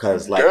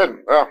 Cause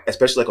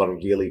especially on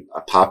really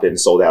pop-in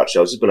sold out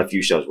shows, there's been a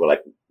few shows where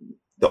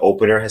the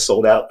opener has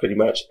sold out pretty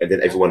much, and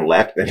then everyone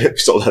left, and then it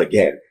sold out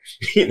again.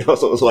 So it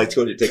was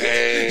 200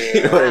 tickets.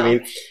 You know what I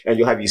mean? And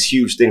you'll have these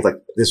huge things.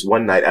 This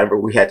one night, I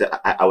remember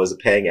I was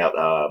paying out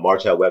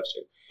Martell Webster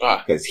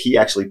because he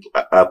actually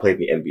played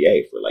in the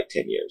NBA for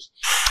 10 years,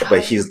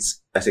 but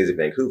he's in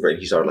Vancouver, and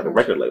he started a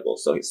record label,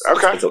 so he's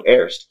so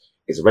Erst.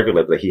 it's a record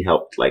label that he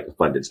helped like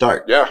fund and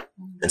start. Yeah.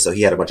 And so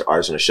he had a bunch of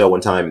artists on a show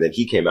one time, and then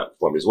he came out and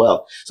performed as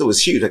well. So it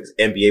was huge. Like this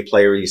NBA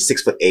player, he's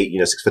 6'8",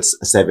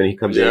 6'7". He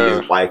comes in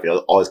with his wife,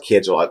 all his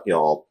kids are like,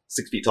 all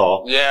 6 feet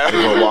tall. Yeah.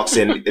 Everyone walks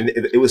in, and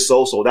it was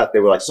so sold out. They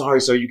were like,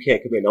 "Sorry, sir, you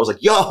can't come in." I was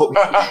like, "Yo,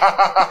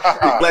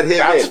 let him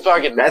That's in.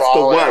 fucking That's baller.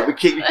 the one. We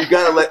can't. You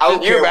gotta let."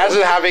 Can you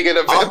imagine having an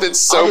event that's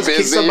so I'll just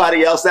busy? kick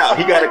somebody else out.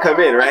 He got to come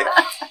in, right?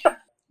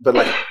 But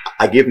like,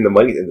 I give him the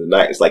money at the end of the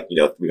night. It's like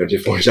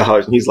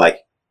 $300-$400, and he's like,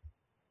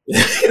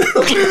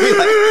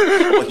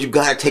 well, "You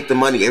gotta take the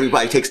money.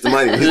 Everybody takes the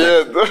money."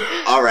 Like,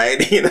 all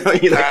right, he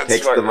like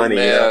takes the money.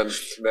 Man.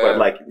 But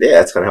like, yeah,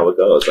 that's kind of how it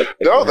goes. Like,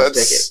 no,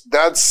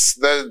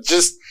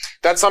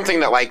 that's something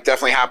that like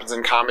definitely happens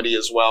in comedy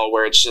as well,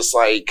 where it's just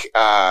like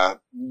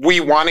we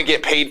want to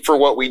get paid for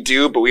what we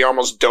do, but we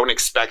almost don't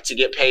expect to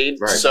get paid.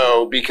 Right.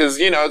 So because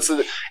it's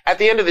at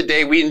the end of the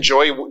day, we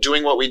enjoy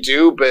doing what we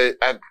do, but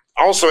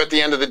also at the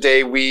end of the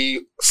day,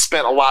 we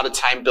spent a lot of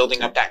time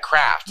building up that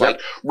craft, like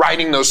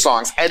writing those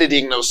songs,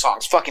 editing those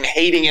songs, fucking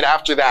hating it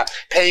after that,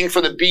 paying for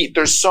the beat.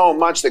 There's so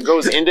much that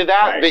goes into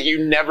that that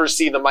you never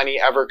see the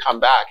money ever come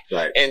back.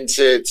 Right. And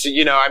to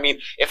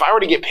if I were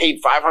to get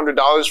paid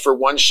 $500 for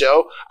one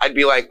show, I'd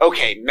be like,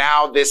 okay,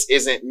 now this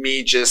isn't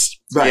me just,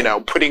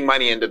 putting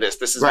money into this.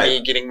 This is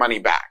me getting money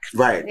back.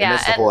 Right. Yeah. And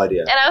that's the whole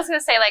idea. And I was going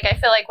to say, like, I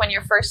feel like when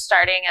you're first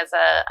starting as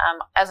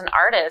an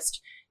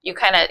artist, you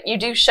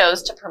do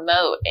shows to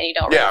promote, and you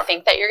don't really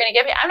think that you're going to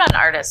get paid. I'm not an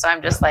artist, so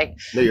I'm just like,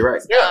 no, you're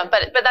right.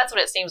 But that's what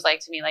it seems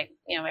like to me. Like,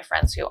 my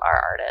friends who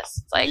are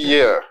artists, like,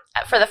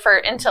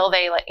 until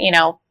they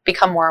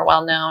become more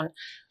well known,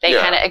 they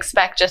kind of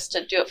expect just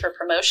to do it for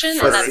promotion.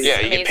 And that's you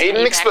get paid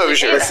in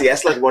exposure. But see,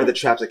 that's like one of the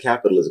traps of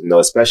capitalism, though,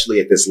 especially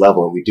at this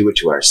level, and we do it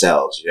to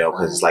ourselves,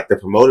 because it's like the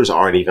promoters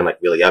aren't even like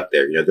really up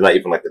there, they're not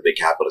even like the big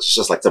capitalists. It's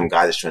just like some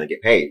guy that's trying to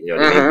get paid, you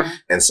know what I mean?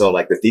 And so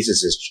like the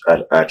Thesis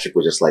trick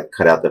was just like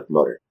cut out the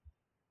promoter.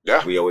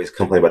 Yeah. We always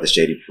complain about the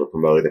shady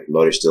promoter. The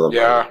promoter's still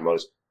involved. The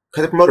promoters.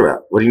 Cut the promoter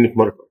out. What do you need a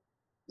promoter for?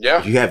 Yeah.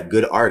 If you have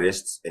good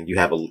artists and you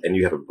have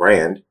a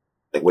brand,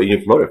 like what do you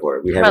need a promoter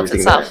for? We have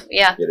everything there.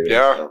 Yeah.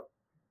 So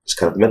just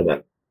cut out the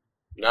middleman.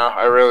 No,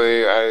 I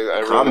really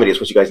comedy is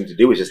what you guys need to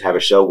do is just have a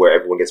show where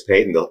everyone gets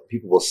paid, and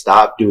people will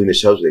stop doing the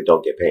shows where they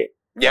don't get paid.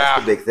 Yeah.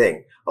 That's the big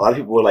thing. A lot of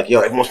people were like, "Yo,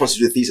 everyone wants to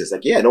do the Thesis."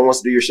 Like, yeah, no one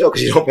wants to do your show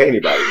because you don't pay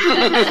anybody.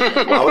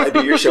 Why would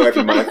I do your show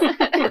every month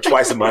or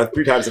twice a month,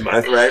 3 times a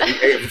month, right?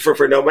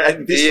 For no money.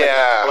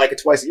 Like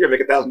twice a year,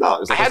 make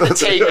 $1,000. I had to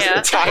take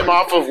time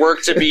off of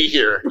work to be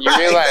here. You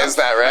realize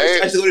that,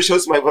 right? I just go to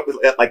shows like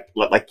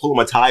pulling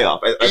my tie off.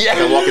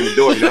 I walk in the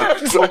door.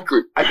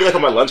 Exactly. I feel like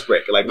on my lunch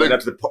break, like went up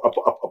to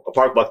a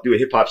park block to do a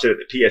hip hop show at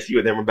the PSU,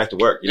 and then went back to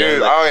work.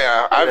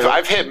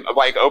 I've hit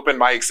like open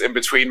mics in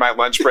between my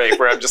lunch break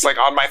where I'm just like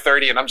on my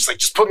 30, and I'm just like,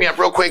 just put me up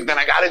real quick, then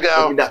I gotta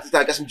go.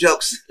 I got some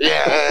jokes.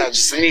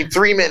 Just need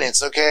 3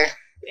 minutes, okay?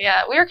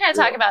 Yeah, we were kind of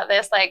talking about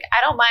this. Like, I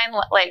don't mind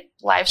like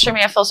live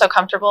streaming. I feel so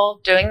comfortable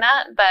doing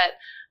that, but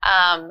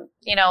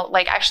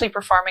like actually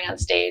performing on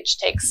stage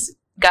takes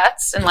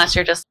guts unless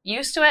you're just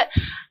used to it.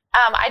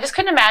 I just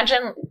couldn't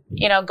imagine,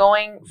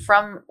 going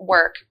from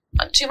work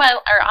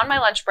on my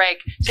lunch break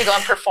to go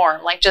and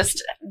perform, like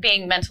just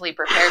being mentally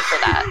prepared for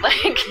that.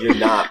 Like you're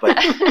not, but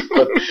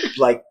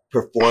like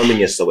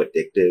performing is so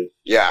addictive.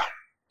 Yeah.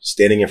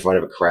 Standing in front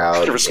of a crowd.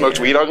 You ever smoked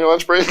weed on your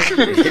lunch break?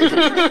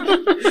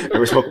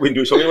 Ever smoked weed and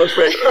do something on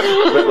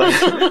your lunch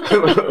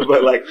break?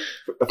 But like,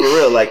 for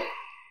real, like,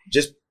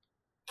 just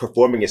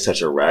performing is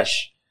such a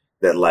rush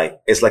that like,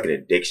 it's like an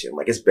addiction.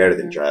 Like, it's better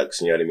than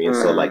drugs. You know what I mean?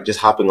 So like, just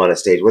hopping on a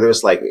stage, whether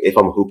it's like, if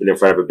I'm hooping in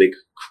front of a big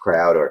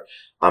crowd, or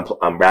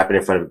I'm rapping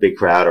in front of a big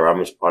crowd, or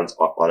I'm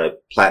on a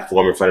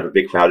platform in front of a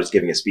big crowd just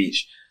giving a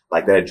speech,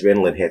 like that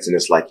adrenaline hits, and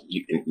it's like,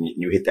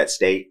 you hit that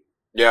state.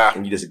 Yeah.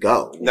 And you just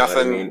go.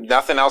 Nothing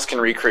else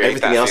can recreate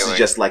everything that else feeling.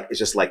 It's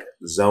just like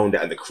zoned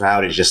out, and the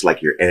crowd is just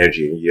like your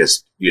energy, and you're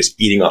just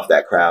feeding off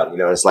that crowd.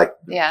 It's like,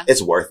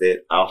 it's worth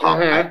it.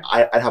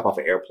 I'd hop off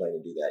an airplane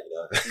and do that,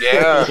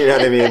 Yeah. You know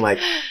what I mean? Like,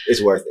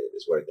 it's worth it.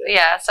 It's worth it.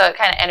 Yeah. So it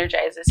kind of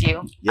energizes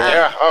you.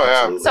 Yeah.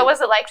 Absolutely. So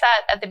was it like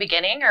that at the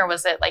beginning, or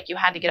was it like you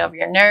had to get over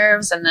your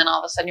nerves, and then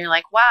all of a sudden you're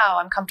like, wow,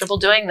 I'm comfortable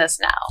doing this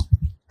now?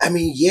 I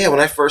mean, yeah, when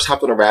I first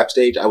hopped on a rap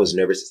stage, I was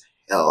nervous as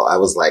hell. I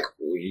was like,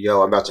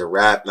 yo, I'm about to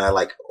rap, and I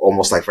like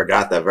almost like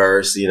forgot the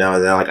verse, and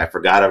then like I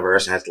forgot a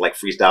verse and I had to like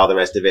freestyle the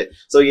rest of it.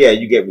 So yeah,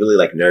 you get really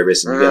like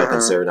nervous and you get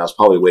concerned. I was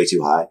probably way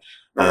too high.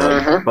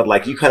 But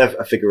like you kind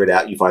of figure it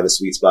out, you find the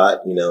sweet spot,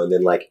 and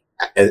then like,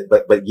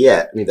 but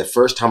yeah, I mean, the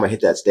first time I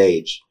hit that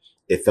stage,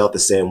 it felt the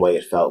same way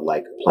it felt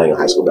like playing a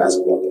high school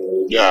basketball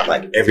game. Yeah.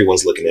 Like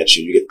everyone's looking at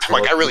you. You get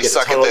like, I really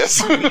suck at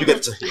this. You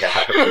get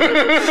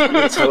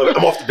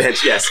I'm off the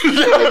bench, yes. You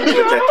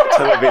get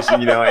tunnel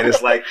vision, and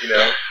it's like,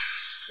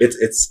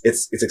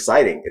 it's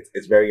exciting.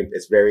 It's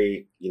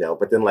very,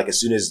 but then like as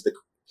soon as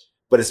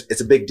but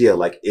it's a big deal.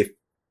 Like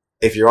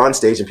if you're on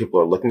stage and people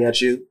are looking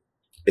at you,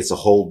 it's a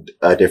whole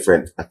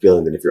different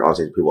feeling than if you're on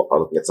stage and people are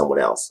looking at someone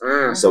else.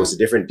 So it's a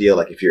different deal.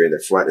 Like if you're in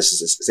the front, it's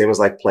just the same as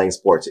like playing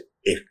sports.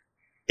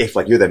 If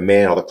like you're the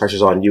man, all the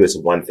pressure's on you, it's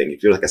one thing.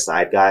 If you're like a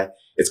side guy,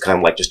 it's kind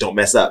of like, just don't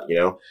mess up,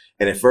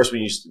 And at first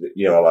when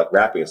like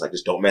rapping, it's like,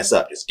 just don't mess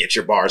up. Just get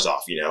your bars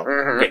off,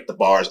 Get the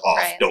bars off.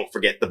 Right. Don't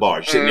forget the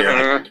bars. You're sitting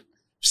there like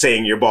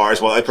saying your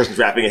bars while that person's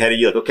rapping ahead of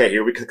you. Like, okay,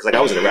 here we go. Cause like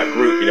I was in a rap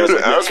group, so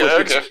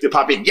like, okay. to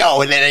pop in, yo,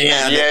 and then,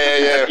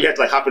 Yeah. you have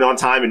to like hop in on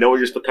time and know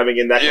where you're coming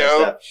in, that kind of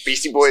stuff.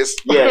 Beastie Boys.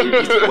 Yeah,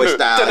 Beastie Boys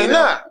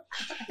style.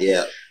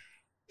 Yeah.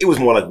 It was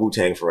more like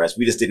Wu-Tang for us.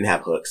 We just didn't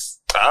have hooks.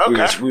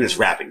 Okay. We were just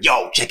rapping.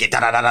 Yo, check it.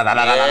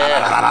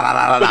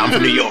 I'm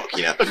from New York,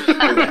 That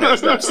kind of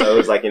stuff. So it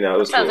was like, it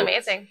was Sounds cool.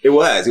 amazing. It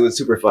was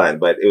super fun,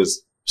 but it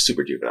was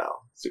super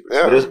juvenile.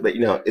 But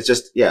it's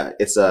just,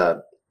 it's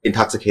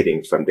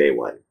intoxicating from day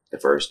one. The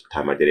first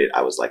time I did it,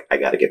 I was like, I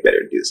got to get better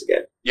and do this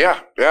again. Yeah.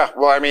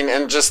 Well, I mean,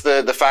 and just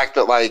the fact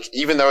that like,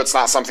 even though it's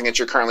not something that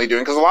you're currently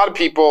doing, because a lot of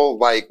people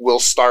like will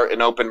start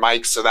an open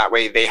mic so that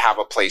way they have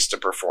a place to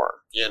perform,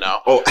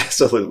 Oh,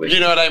 absolutely. You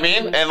know what I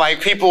mean? And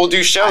like people will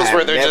do shows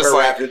where they're just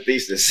like,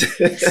 Thesis.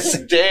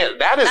 damn,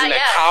 that is an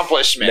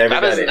accomplishment. Never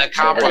that is an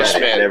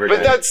accomplishment. Never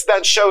but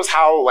that shows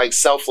how like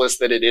selfless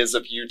that it is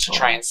of you to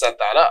try and set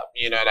that up.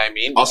 You know what I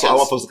mean? Also, I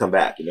want folks to come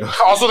back,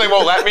 Also, they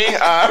won't let me.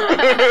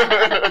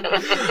 I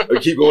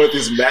keep going with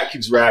this. Mac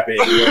keeps rapping.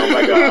 Oh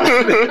my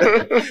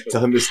God.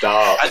 Tell him to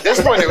stop. At this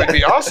point, it would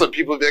be awesome.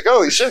 People would be like,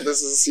 holy shit,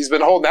 he's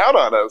been holding out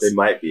on us. It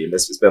might be.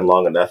 It's been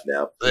long enough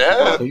now.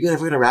 Yeah. Are you ever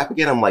going to rap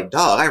again? I'm like,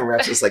 dog, I haven't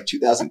rapped since like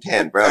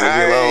 2010, bro. Leave me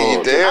Hey,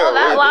 alone. damn. Oh,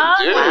 that long?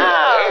 Dude,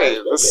 Wow. hey,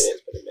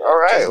 all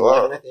right.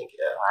 Well, I think,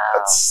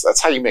 Wow.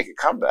 that's how you make a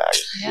comeback.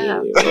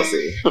 Yeah. We'll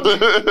see.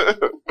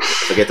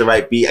 If I get the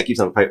right beat, I keep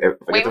saying, if I get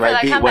Waiting the for right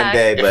that beat comeback. one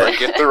day, but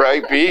Get the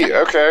right beat.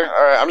 Okay.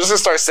 All right. I'm just going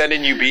to start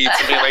sending you beats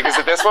and being like, is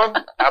it this one?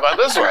 How about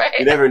this one? Right.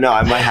 you never know.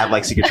 I might have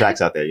like secret tracks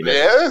out there.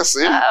 Yeah,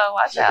 see? Oh,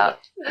 watch out.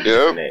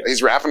 Yeah.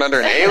 He's rapping under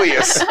an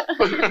alias.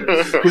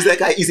 Who's that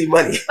guy? Easy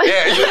Money.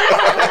 Yeah.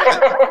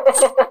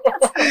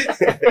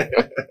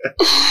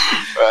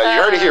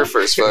 You heard it here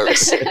first,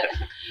 folks.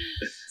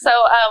 So,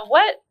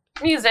 what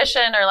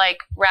musician or like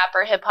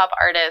rapper, hip hop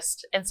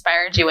artist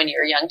inspired you when you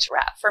were young to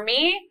rap? For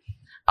me,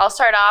 I'll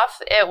start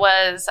off. It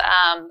was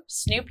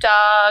Snoop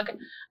Dogg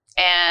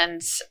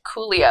and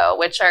Coolio,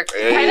 which are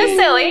kind of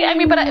silly. I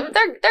mean, but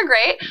they're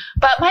great.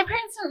 But my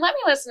parents didn't let me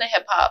listen to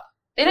hip hop.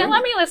 They didn't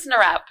let me listen to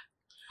rap.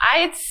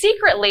 I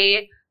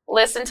secretly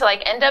listened to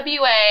like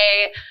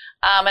NWA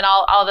and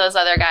all those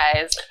other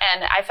guys,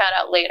 and I found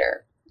out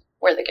later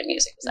where the good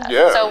music was at.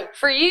 Yeah. So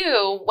for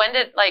you, when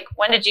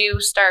did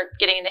you start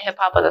getting into hip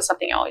hop? Was it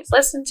something you always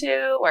listened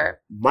to, or?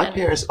 My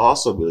parents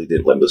also really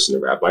didn't let me listen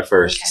to rap. My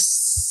first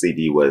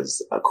CD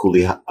was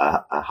Cooley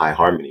High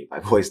Harmony by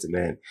Boyz II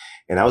Men,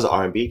 and I was an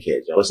R&B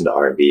kid. I listened to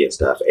R&B and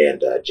stuff,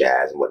 and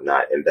jazz and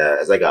whatnot. And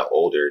as I got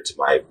older, to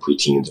my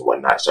preteens and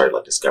whatnot, I started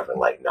like discovering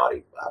like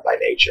Naughty by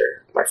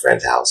Nature. My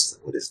friend's house.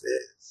 What is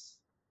this?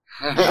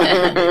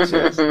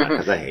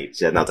 Because I hate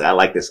jazz. And I was like, I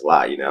like this a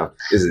lot,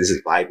 This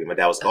is vibing. My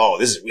dad was like, oh,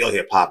 this is real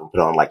hip hop, and put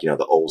on like,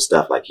 the old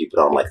stuff. Like he put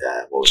on like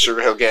what was Sugar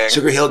Hill Gang.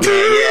 Sugar Hill Gang,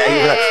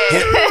 yeah.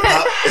 Hip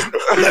hop,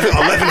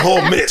 11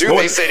 whole minutes. Dude,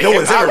 no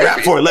one's ever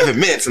rapped for 11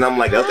 minutes, and I'm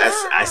like,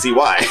 I see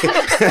why.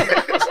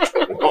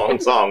 Long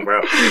song,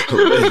 bro.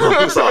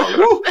 Long song.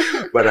 Woo.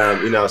 But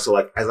so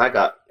like as I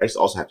used to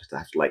also have to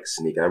like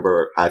sneak. I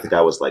remember I think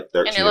I was like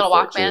 13. In your little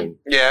Walkman.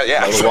 Yeah.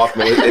 My little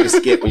Walkman. It would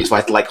skip when you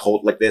had to like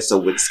hold like this so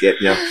it would skip.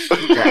 I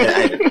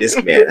had a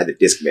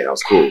Discman. I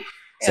was cool.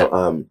 So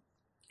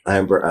I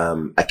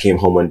remember I came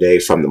home one day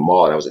from the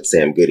mall and I was at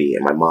Sam Goody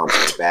and my mom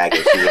had a bag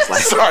and she was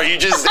like, sorry, you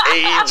just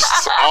aged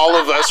all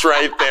of us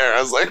right there.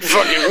 I was like,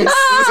 fucking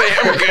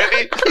Sam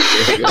Goody.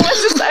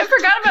 I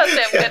forgot about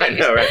Sam Goody. I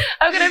know, right?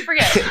 How could I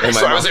forget?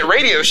 So I was at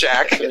Radio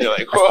Shack and you're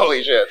like,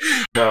 holy shit.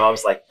 No, I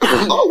was like,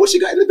 oh, what you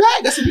got in the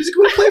bag? Got some music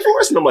you want to play for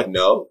us? And I'm like,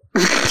 no.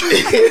 no,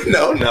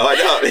 I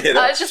don't.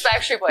 It's just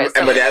Backstreet Boys.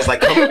 And my dad's like,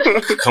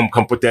 come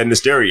put that in the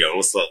stereo.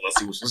 Let's see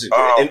what's listening to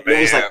it. And it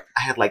was like,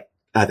 I had like,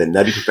 the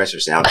Nutty Professor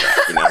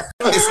soundtrack,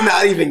 It's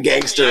not even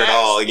gangster at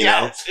all,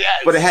 Yes.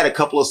 But it had a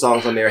couple of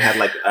songs on there. It had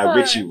like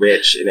Richie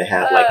Rich, and it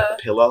had like a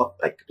pillow,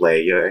 like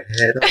play your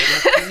head on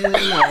the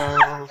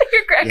pillow.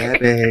 You're cracking. Yeah,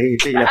 baby.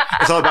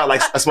 It's all about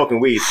like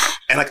smoking weed.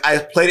 And like I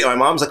played it, and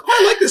my mom's like, oh,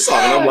 I like this song.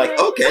 And I'm like,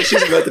 okay. She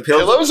doesn't realize the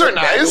pillows are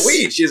nice.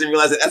 Weed. She doesn't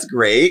realize that that's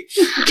great.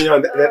 Then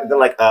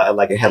like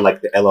it had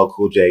like the LL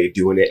Cool J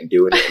doing it. And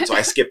so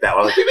I skipped that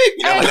one. I was like,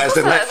 beep, I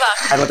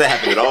don't let that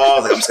happen at all. I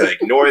was like, I'm just gonna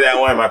ignore that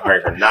one. My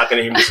parents are not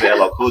gonna hear me listen to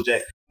LL Cool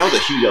J. I was a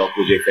huge LL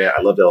Cool J fan.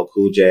 I loved LL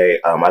Cool J.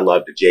 I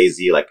loved the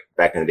Jay-Z, like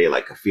back in the day,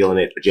 like Feeling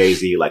It,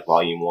 Jay-Z, like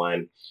Volume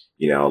 1,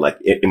 like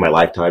in my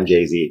lifetime,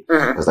 Jay-Z.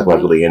 I was like what I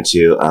was really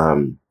into. I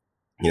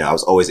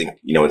was always,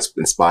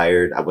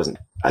 inspired. I wasn't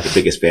the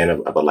biggest fan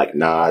of like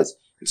Nas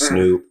and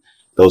Snoop.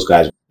 Those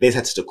guys, they just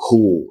had such a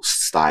cool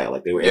style.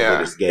 Like they were able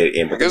to just get it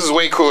in. But this is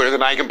way cooler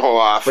than I can pull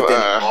off. But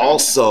then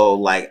also,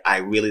 like, I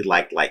really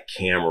liked like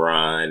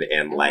Cameron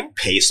and like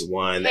Pace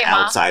One, the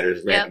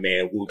Outsiders,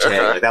 Redman, Wu-Tang.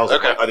 Okay. Like that was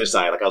like my other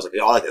side. Like I was like,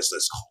 I like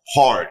this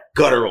hard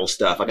guttural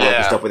stuff. Like I like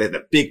the stuff where they had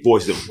the big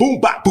voices, the boom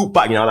bop, boom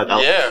bop.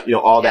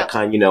 All that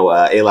kind.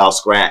 A-Loud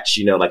Scratch.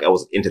 Like I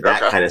was into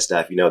that kind of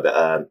stuff.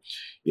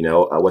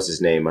 What's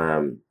his name?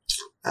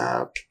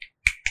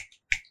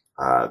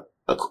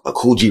 a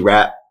Cool G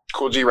rap.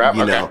 Cool G rap.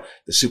 You know,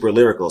 the super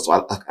lyrical. So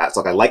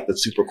I like the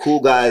super cool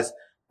guys,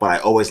 but I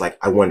always I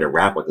wanted to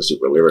rap like the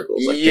super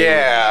lyricals. Like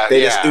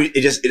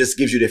it just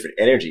gives you different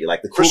energy.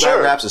 Like the cool guy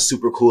raps are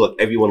super cool. Like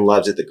everyone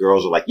loves it. The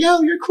girls are like,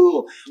 yo, you're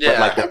cool. Yeah. But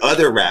like the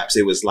other raps,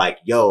 it was like,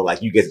 yo,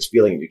 like you get this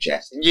feeling in your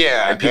chest.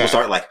 Yeah. And people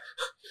start like,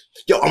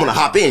 yo, I'm gonna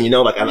hop in, you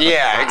know, like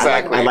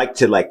exactly. I like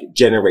to like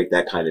generate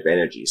that kind of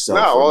energy. So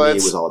for me, it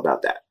was all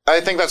about that. I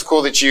think that's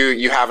cool that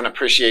you have an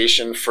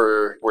appreciation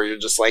for where you're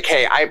just like,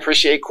 hey, I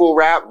appreciate cool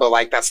rap, but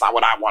like that's not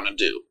what I want to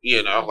do.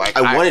 You know, like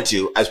I wanted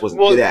to, I just wasn't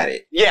good at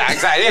it. Yeah,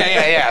 exactly.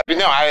 Yeah. But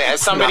no,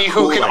 as somebody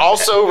who can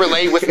also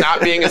relate with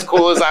not being as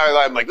cool as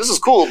I'm like, this is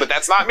cool, but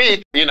that's not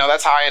me. You know,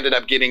 that's how I ended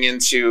up getting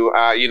into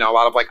you know, a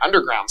lot of like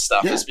underground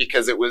stuff is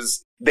because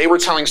they were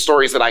telling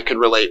stories that I could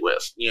relate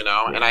with, you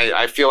know, and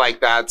I feel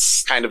like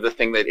that's kind of the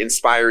thing that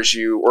inspires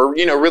you or,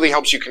 you know, really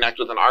helps you connect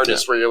with an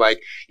artist where you're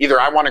like, either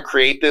I want to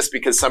create this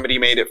because somebody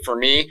made it for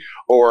me,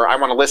 or I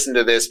want to listen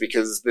to this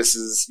because this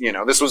is, you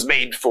know, this was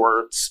made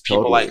for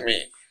people like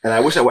me. And I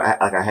wish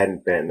I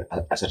hadn't been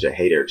such a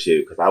hater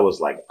too, because I was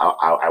like,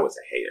 I was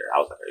a hater. I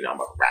was like, you know, I'm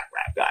a rap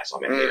guy, so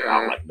I'm a hater.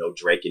 I'm like, no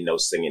Draking, no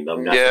singing, no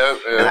nothing.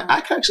 And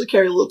I actually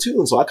carry a little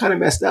tune, so I kind of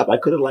messed up. I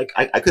could have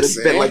I could have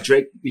been like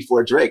Drake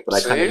before Drake, but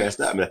I kind of messed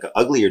up. I mean, like an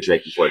uglier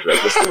Drake before Drake,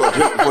 but still a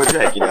Drake before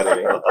Drake. You know what I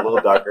mean? A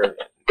little darker,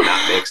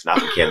 not mixed, not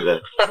from Canada,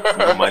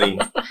 no money,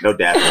 no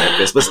dad from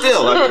Memphis, but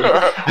still,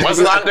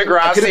 wasn't on Degrassi.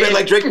 I could have been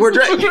like Drake before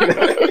Drake. You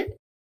know?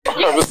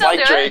 I was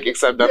like Drake,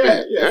 except up in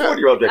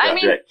 40-year-old Drake. I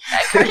mean,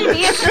 Cardi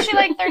B, isn't she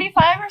like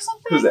 35 or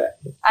something? Who's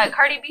that?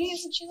 Cardi B,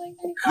 isn't she like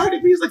 35? Cardi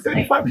B is like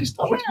 35. She's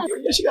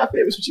she got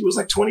famous when she was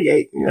like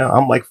 28. You know,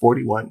 I'm like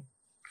 41.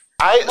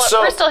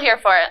 We're still here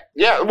for it.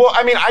 Yeah, well,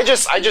 I mean, I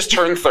just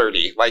turned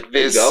 30 like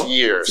this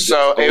year,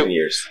 so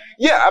years.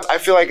 Yeah, I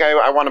feel like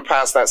I want to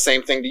pass that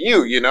same thing to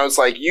you. You know, it's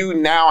like you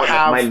now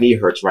have my knee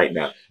hurts right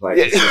now. Like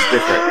it's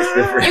different. It's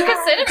different. You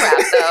can sit and rap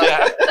though.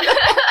 Yeah.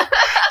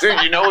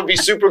 Dude, you know, it'd be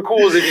super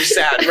cool if you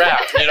sat and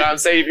rapped. You know what I'm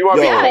saying? If you want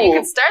to be cool, you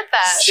can start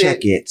that. Check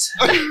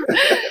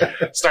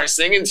it. Start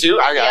singing too.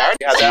 I got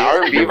that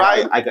R&B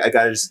vibe. I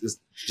gotta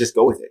just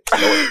go with it.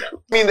 I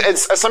mean,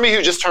 as somebody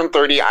who just turned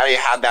 30, I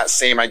had that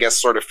same, I guess,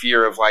 sort of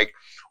fear of like,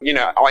 you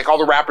know, like all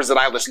the rappers that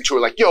I listen to are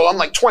like, yo, I'm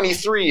like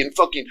 23 and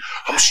fucking,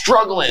 I'm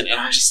struggling. And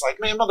I'm just like,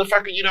 man,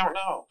 motherfucker, you don't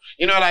know.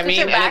 You know what I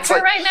mean? Does your back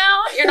hurt right now?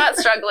 You're not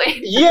struggling.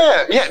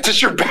 Yeah. Does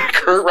your back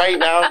hurt right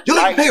now? You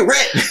don't pay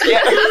rent.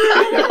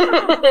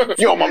 Yeah.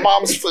 Yo, my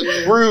mom's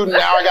rude.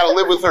 Now I got to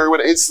live with her.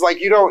 It's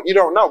like, you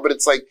don't know. But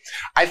it's like,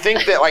 I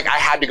think that like I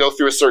had to go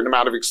through a certain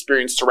amount of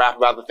experience to rap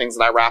about the things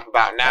that I rap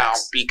about now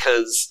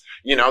because,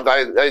 you know,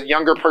 a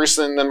younger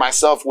person than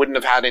myself wouldn't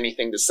have had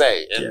anything to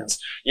say. And,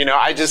 you know,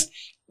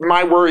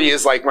 my worry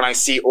is like when I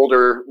see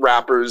older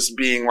rappers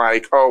being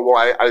like, oh,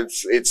 well,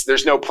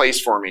 there's no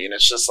place for me. And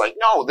it's just like,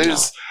 no,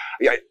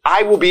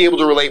 I will be able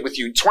to relate with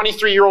you.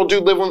 23-year-old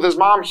dude living with his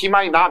mom, he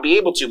might not be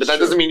able to, but that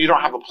doesn't mean you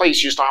don't have a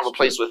place. You just don't have a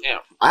place with him.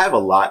 I have a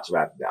lot to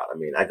rap about. I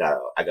mean, I got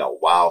a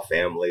wild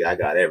family. I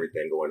got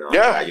everything going on.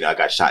 Yeah. I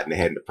got shot in the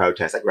head in the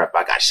protest. I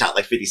got shot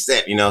like 50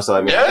 Cent, you know? So,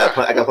 I mean, I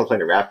got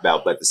plenty to rap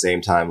about, but at the same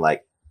time,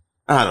 like,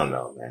 I don't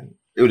know, man.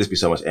 It would just be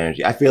so much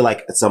energy. I feel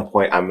like at some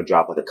point I'm going to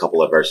drop like a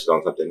couple of verses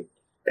on something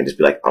and just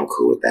be like, I'm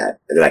cool with that.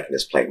 And then I can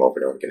just play them over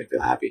and over again and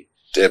feel happy.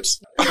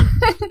 Dips.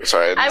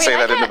 Sorry, I didn't say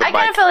that into the mic. I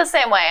kind of feel the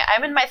same way.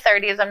 I'm in my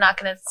 30s. I'm not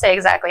going to say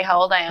exactly how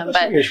old I am,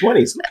 but in your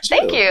 20s.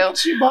 Thank you.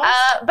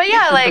 But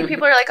yeah, like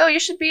people are like, oh, you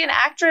should be an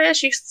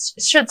actress. You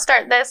should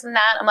start this and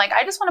that. I'm like,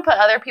 I just want to put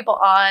other people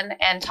on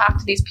and talk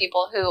to these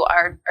people who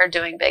are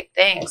doing big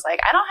things. Like,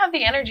 I don't have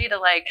the energy to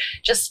like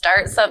just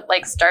start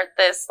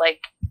this like,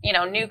 you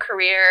know, new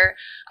career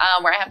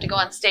where I have to go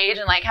on stage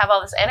and like have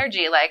all this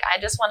energy. Like, I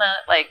just want to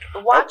like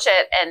watch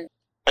it and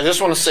I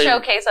just want to say,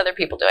 showcase other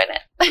people doing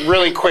it.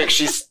 Really quick,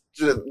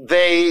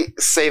 they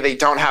say they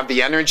don't have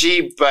the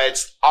energy,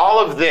 but all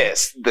of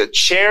this, the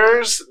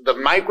chairs, the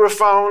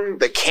microphone,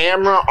 the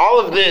camera, all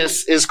of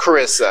this is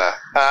Carissa.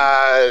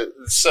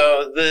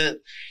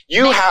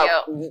 You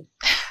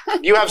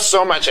have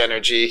so much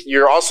energy.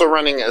 You're also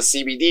running a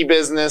CBD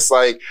business.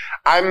 Like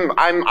I'm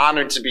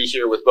honored to be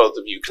here with both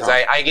of you because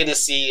I get to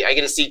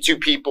see two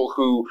people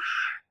who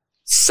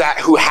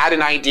had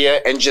an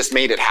idea and just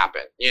made it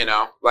happen, you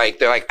know, like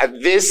they're like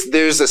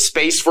there's a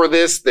space for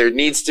this. There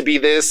needs to be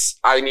this.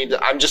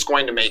 I'm just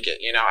going to make it.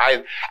 You know,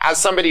 as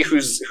somebody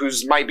who's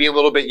might be a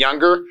little bit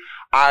younger,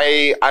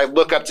 I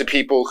look up to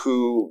people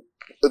who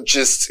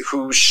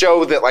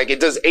show that like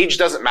age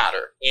doesn't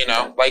matter, you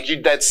know, like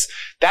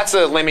that's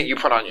a limit you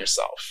put on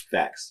yourself.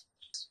 Facts.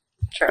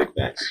 True.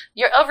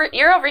 You're over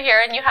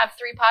here and you have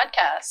 3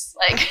 podcasts.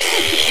 Like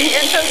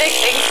you're doing big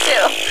things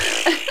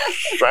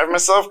too. Drive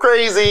myself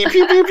crazy.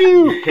 Pew pew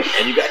pew.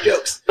 And you got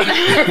jokes.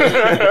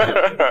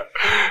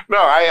 No,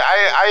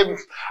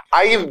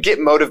 I get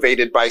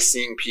motivated by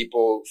seeing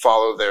people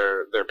follow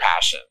their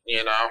passion,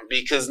 you know,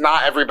 because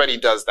not everybody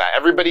does that.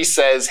 Everybody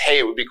says, hey,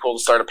 it would be cool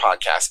to start a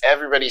podcast.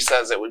 Everybody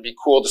says it would be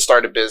cool to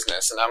start a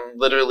business. And I'm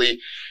literally,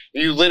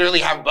 you literally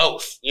have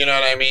both. You know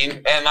what I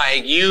mean? And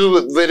like, you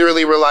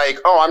literally were like,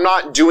 oh, I'm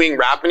not doing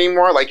rap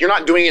anymore. Like, you're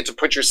not doing it to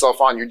put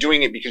yourself on. You're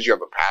doing it because you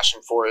have a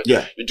passion for it.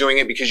 Yeah. You're doing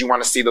it because you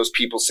want to see those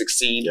people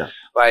succeed. Yeah.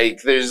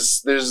 Like,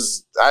 there's,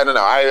 I don't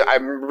know.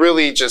 I'm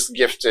really just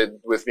gifted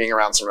with being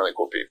around some really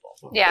cool people.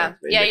 Yeah,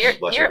 yeah,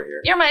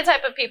 you're my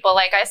type of people.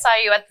 Like, I saw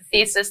you at the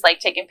Thesis, like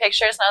taking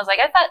pictures, and I was like,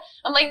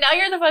 I'm like, now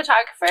you're the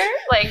photographer.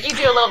 Like, you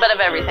do a little bit of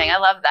everything. I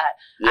love that.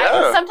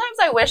 Yeah. Sometimes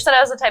I wish that I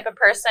was the type of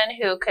person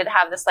who could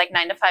have this like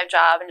 9-to-5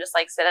 job and just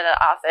like sit at an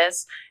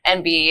office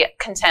and be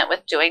content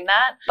with doing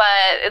that.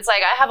 But it's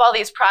like, I have all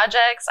these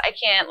projects. I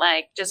can't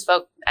like just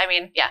focus. I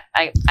mean, yeah,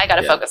 I got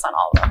to focus on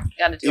all of them.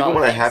 Got to do even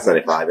when I have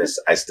 9-to-5,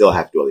 I still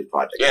have to do all these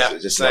projects. Yeah,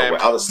 there's just no way.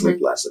 I'll just sleep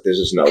less. Like, there's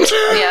just no way.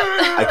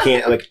 Yeah. I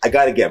can't. Like, I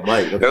got to get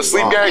money. No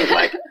sleep, gang.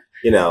 Like,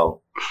 you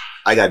know,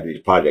 I got to do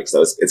these projects,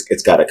 so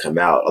it's got to come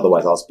out.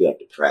 Otherwise, I'll just be like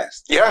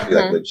depressed. Yeah, I'll be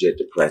like legit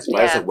depressed. If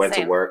I just went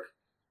to work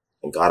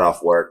and got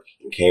off work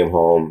and came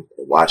home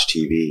and watched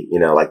TV, you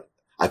know, like.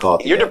 I call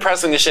it. You're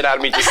depressing the shit out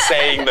of me just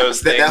saying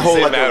those things. That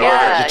whole like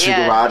garage,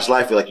 garage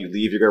life. Feel like you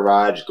leave your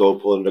garage, go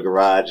pull in the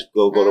garage,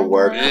 go to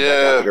work, come back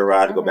out the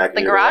garage, go back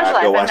to your garage,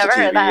 life, go watch I've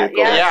never the TV. heard that.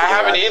 Yeah, I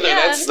haven't either. Yeah.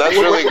 That's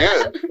really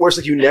good. Where it's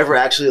like you never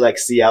actually like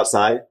see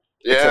outside.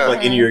 Yeah, except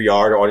like in your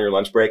yard or on your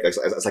lunch break. It's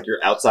like your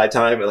outside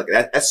time. Like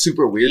that's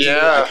super weird. Yeah, to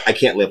me. Like, I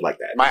can't live like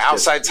that. My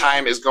outside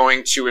time is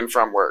going to and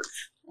from work.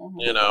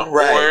 You know,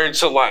 or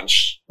to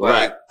lunch.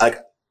 Right. Like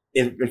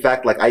in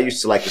fact, like I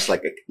used to like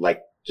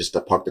just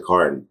to park the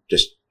car and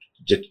just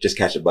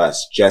catch a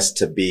bus just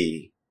to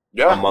be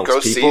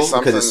amongst people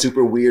because it's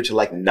super weird to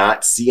like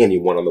not see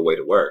anyone on the way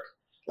to work.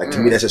 Like to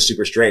me, that's just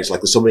super strange.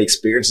 Like there's so many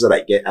experiences that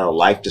I get out of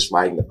life just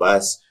riding the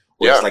bus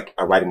or just like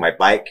riding my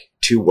bike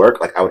to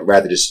work. Like I would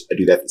rather just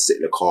do that than sit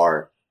in a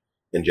car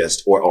and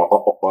just or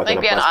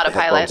like be on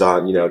autopilot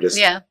on, you know,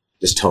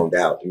 just toned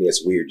out. To me,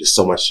 it's weird. Just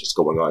so much is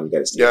going on. You got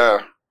to see.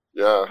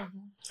 Yeah.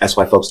 That's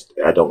why folks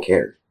don't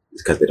care.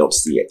 Because they don't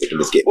see it. They can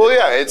just get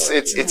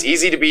it's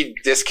easy to be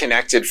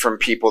disconnected from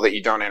people that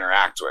you don't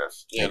interact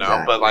with, you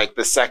know, but like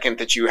the second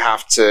that you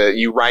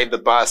ride the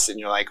bus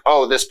and you're like,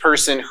 oh, this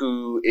person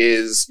who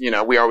is, you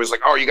know, we always like,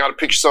 oh, you got to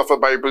pick yourself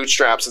up by your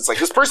bootstraps. It's like,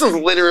 this person's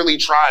literally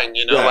trying,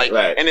 you know,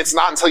 and it's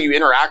not until you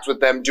interact with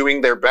them doing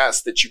their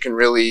best that you can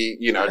really,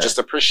 you know, just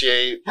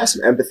appreciate. Have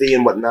some empathy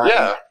and whatnot.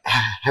 Yeah.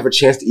 Have a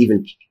chance to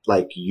even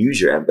like use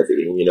your empathy.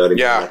 You know what I mean?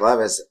 Yeah. Like, a lot of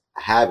us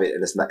have it,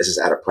 and it's just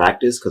out of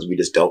practice because we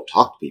just don't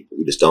talk to people.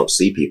 We just don't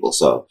see people.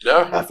 So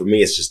for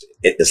me,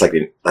 it's like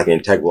an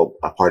integral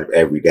part of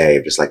every day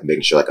of just like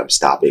making sure like I'm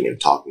stopping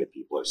and talking to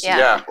people or seeing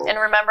people. And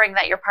remembering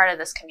that you're part of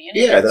this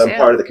community. Yeah, that I'm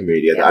part of the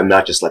community. Yeah. I'm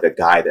not just like a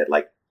guy that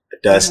like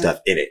does stuff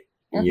in it.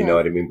 You know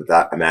what I mean? But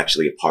that I'm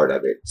actually a part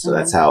of it. So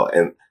that's how.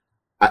 And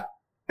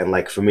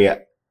like for me,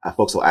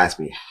 folks will ask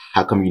me,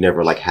 how come you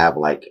never like have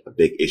like a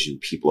big issue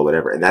with people or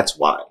whatever? And that's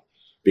why,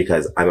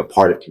 because I'm a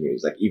part of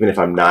communities. Like even if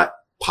I'm not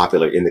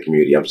popular in the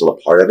community, I'm still a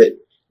part of it.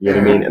 You know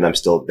what I mean? And I'm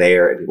still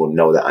there, and people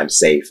know that I'm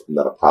safe. I'm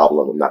not a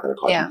problem. I'm not going to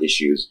cause any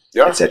issues,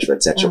 et cetera,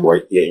 et cetera.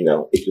 Or, you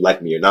know, if you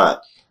like me or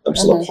not, I'm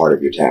still a part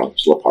of your town. I'm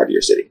still a part of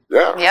your city.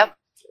 Yeah. Yep.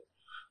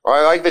 Well,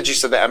 I like that you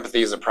said that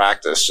empathy is a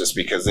practice, just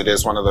because it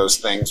is one of those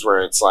things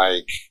where it's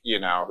like, you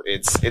know,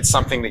 it's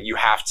something that you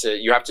have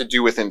to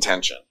do with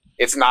intention.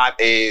 It's not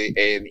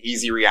an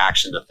easy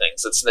reaction to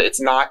things. It's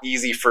not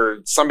easy for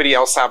somebody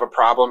else to have a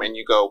problem and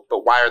you go,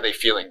 but why are they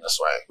feeling this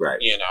way? Right.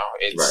 You know,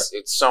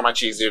 it's so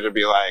much easier to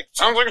be like,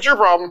 sounds like it's your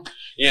problem.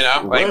 You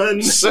know,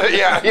 like, so,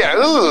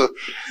 ooh,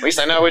 at least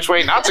I know which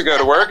way not to go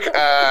to work.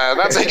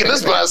 Not taking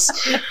this bus.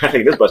 I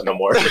take this bus no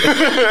more.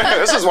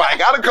 This is why I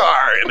got a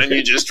car, and then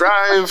you just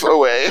drive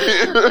away.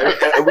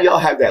 And we all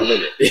have that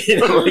limit. You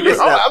know,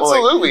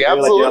 absolutely. Like,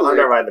 you know, I'm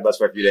not riding the bus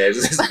for a few days.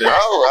 It's been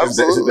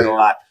a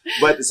lot.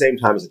 But at the same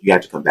time, you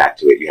have to come back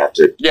to it. You have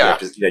to, you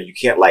know, you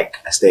can't like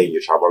stay in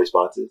your trauma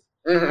responses.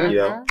 You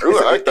know,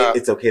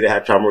 it's okay to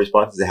have trauma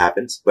responses. It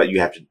happens, but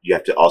you have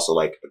to also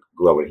like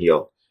grow and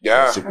heal.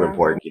 Yeah, it's super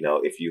important. You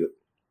know,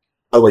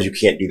 otherwise you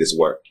can't do this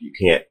work. You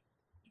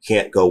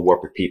can't go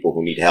work with people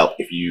who need help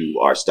if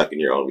you are stuck in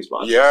your own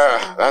responses.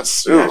 Yeah,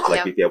 that's you have to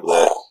like be able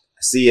to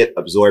see it,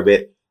 absorb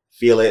it,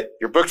 feel it.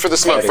 You're booked for the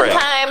smoke break.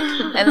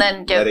 Time, and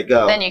then let it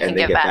go. Then you can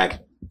get back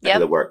to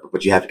the work.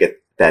 But you have to get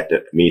that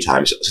me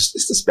time. It's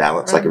this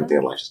balance. Like everything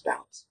in life is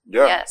balance.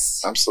 Yeah,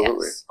 yes,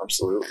 absolutely.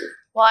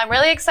 Well, I'm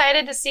really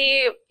excited to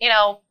see, you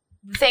know,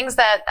 things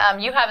that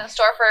you have in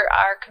store for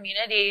our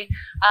community.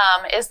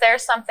 Is there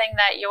something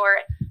that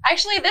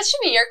actually, this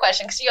should be your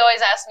question because you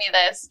always ask me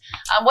this.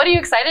 What are you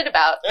excited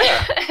about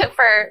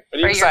for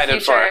your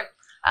future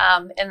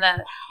in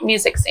the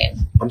music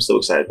scene? I'm so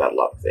excited about a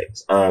lot of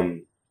things.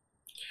 I'm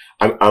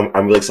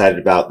really excited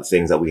about the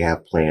things that we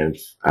have planned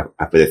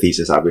for the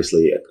Thesis,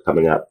 obviously,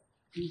 coming up.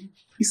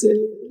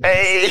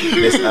 Hey.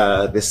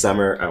 This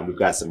summer, we've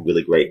got some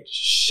really great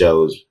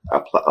shows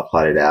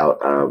plotted out.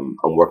 I'm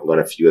working on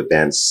a few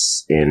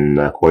events in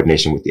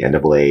coordination with the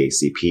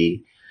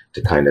NAACP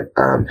to kind of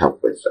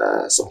help with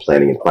some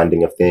planning and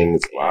funding of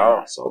things.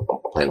 Wow! So I'm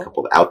planning a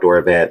couple of outdoor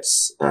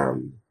events.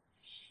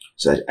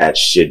 So that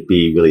should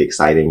be really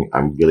exciting.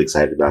 I'm really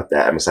excited about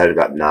that. I'm excited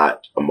about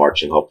not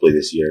marching, hopefully,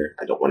 this year.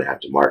 I don't want to have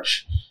to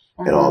march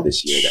at all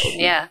this year. That would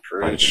be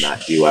fun to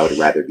not do. I would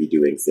rather be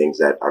doing things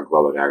that are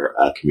growing our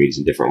communities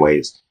in different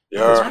ways at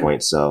this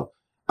point. So,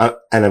 and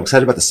I'm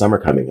excited about the summer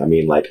coming. I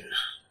mean, like,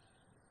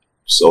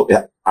 so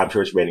yeah, I'm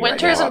sure it's raining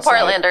Winters right now in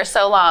Portland are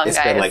so long, It's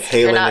guys. been like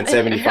hailing and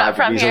 75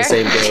 degrees on the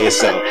same day.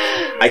 So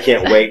I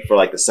can't wait for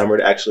like the summer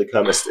to actually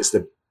come.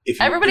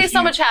 Everybody's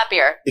so much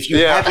happier. If you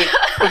haven't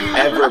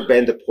ever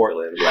been to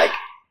Portland, like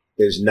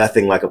there's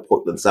nothing like a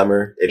Portland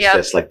summer. It's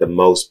just like the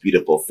most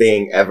beautiful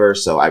thing ever.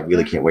 So I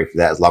really can't wait for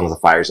that as long as the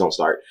fires don't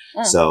start.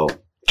 So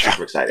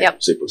super excited.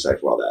 Super excited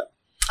for all that.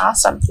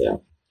 Awesome. Yeah.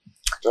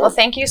 Well,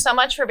 thank you so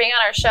much for being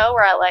on our show.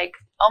 We're at like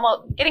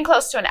almost getting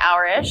close to an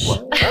hour-ish.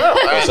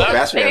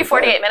 Maybe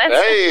 48 minutes.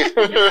 Hey.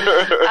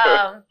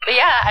 But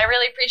yeah, I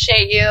really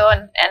appreciate you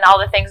and all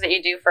the things that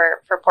you do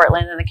for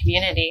Portland and the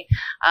community.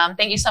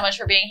 Thank you so much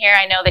for being here.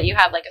 I know that you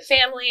have like a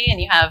family and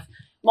you have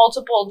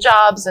multiple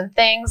jobs and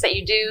things that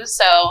you do.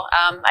 So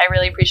I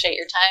really appreciate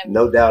your time.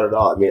 No doubt at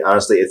all. I mean,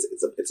 honestly,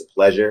 it's a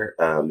pleasure.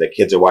 The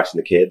kids are watching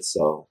the kids,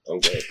 so I'm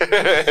good.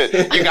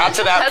 You got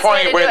to that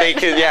point where they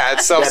could,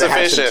 it's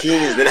self-sufficient.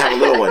 Then have a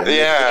little one.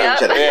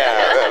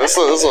 This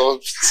will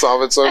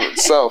solve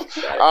itself.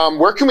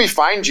 Where can we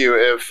find you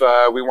if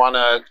we want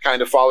to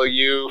kind of follow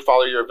you,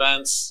 follow your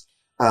events?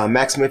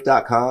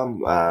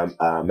 MacSmiff.com,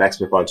 Mac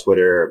Smiff on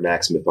Twitter,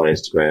 Mac Smiff on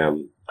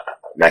Instagram,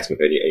 Mac Smiff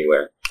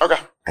anywhere. Okay.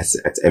 That's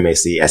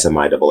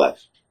MacSmiff.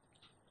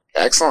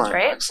 Excellent.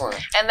 Great. Excellent.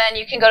 And then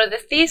you can go to the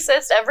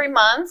Thesis every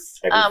month.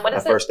 What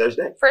is it? First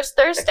Thursday. First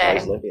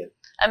Thursday. Olympian.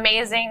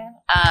 Amazing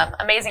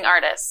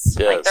artists.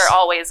 Yes. Like they're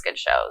always good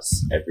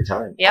shows. Every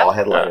time. Yep. All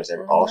headliners,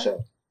 all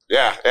show.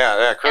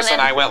 Yeah. Chris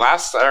and I went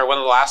one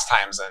of the last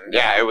times, and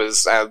it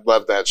was. I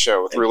loved that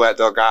show with Roulette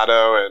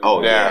Delgado, and Oh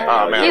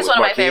man, he's one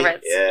of my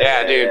favorites.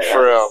 Yeah, dude,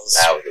 for real.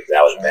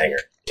 That was a banger.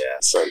 Yeah,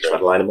 so try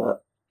to line them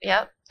up.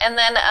 Yep. And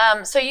then,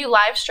 so you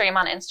live stream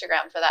on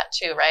Instagram for that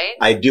too, right?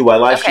 I do. I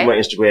live stream on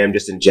Instagram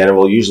just in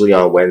general, usually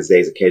on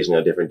Wednesdays, occasionally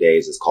on different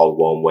days. It's called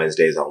Wome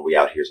Wednesdays on We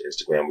Out Here's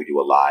Instagram. We do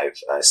a live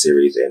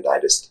series, and I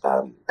just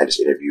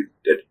interviewed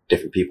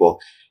different people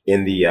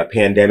in the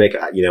pandemic.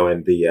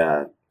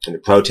 In the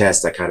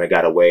protests, I kind of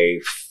got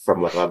away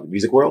from like the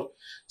music world.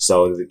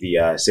 So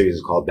the series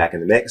is called Back in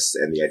the Mix,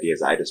 and the idea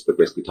is I just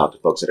basically talk to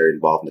folks that are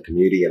involved in the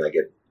community, and I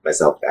get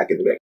myself back in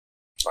the mix.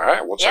 All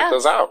right, we'll check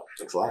those out.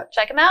 Thanks a lot.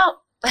 Check them out.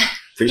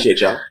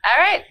 Appreciate y'all. All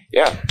right.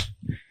 Yeah.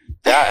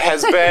 That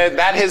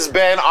has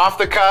been Off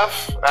the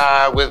Cuff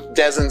with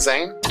Des and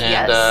Zane.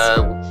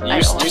 And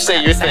you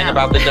say your thing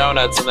about the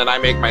donuts, and then I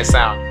make my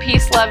sound.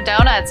 Peace, love,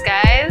 donuts,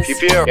 guys. Pew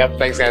pew. Yep.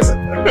 Thanks, guys.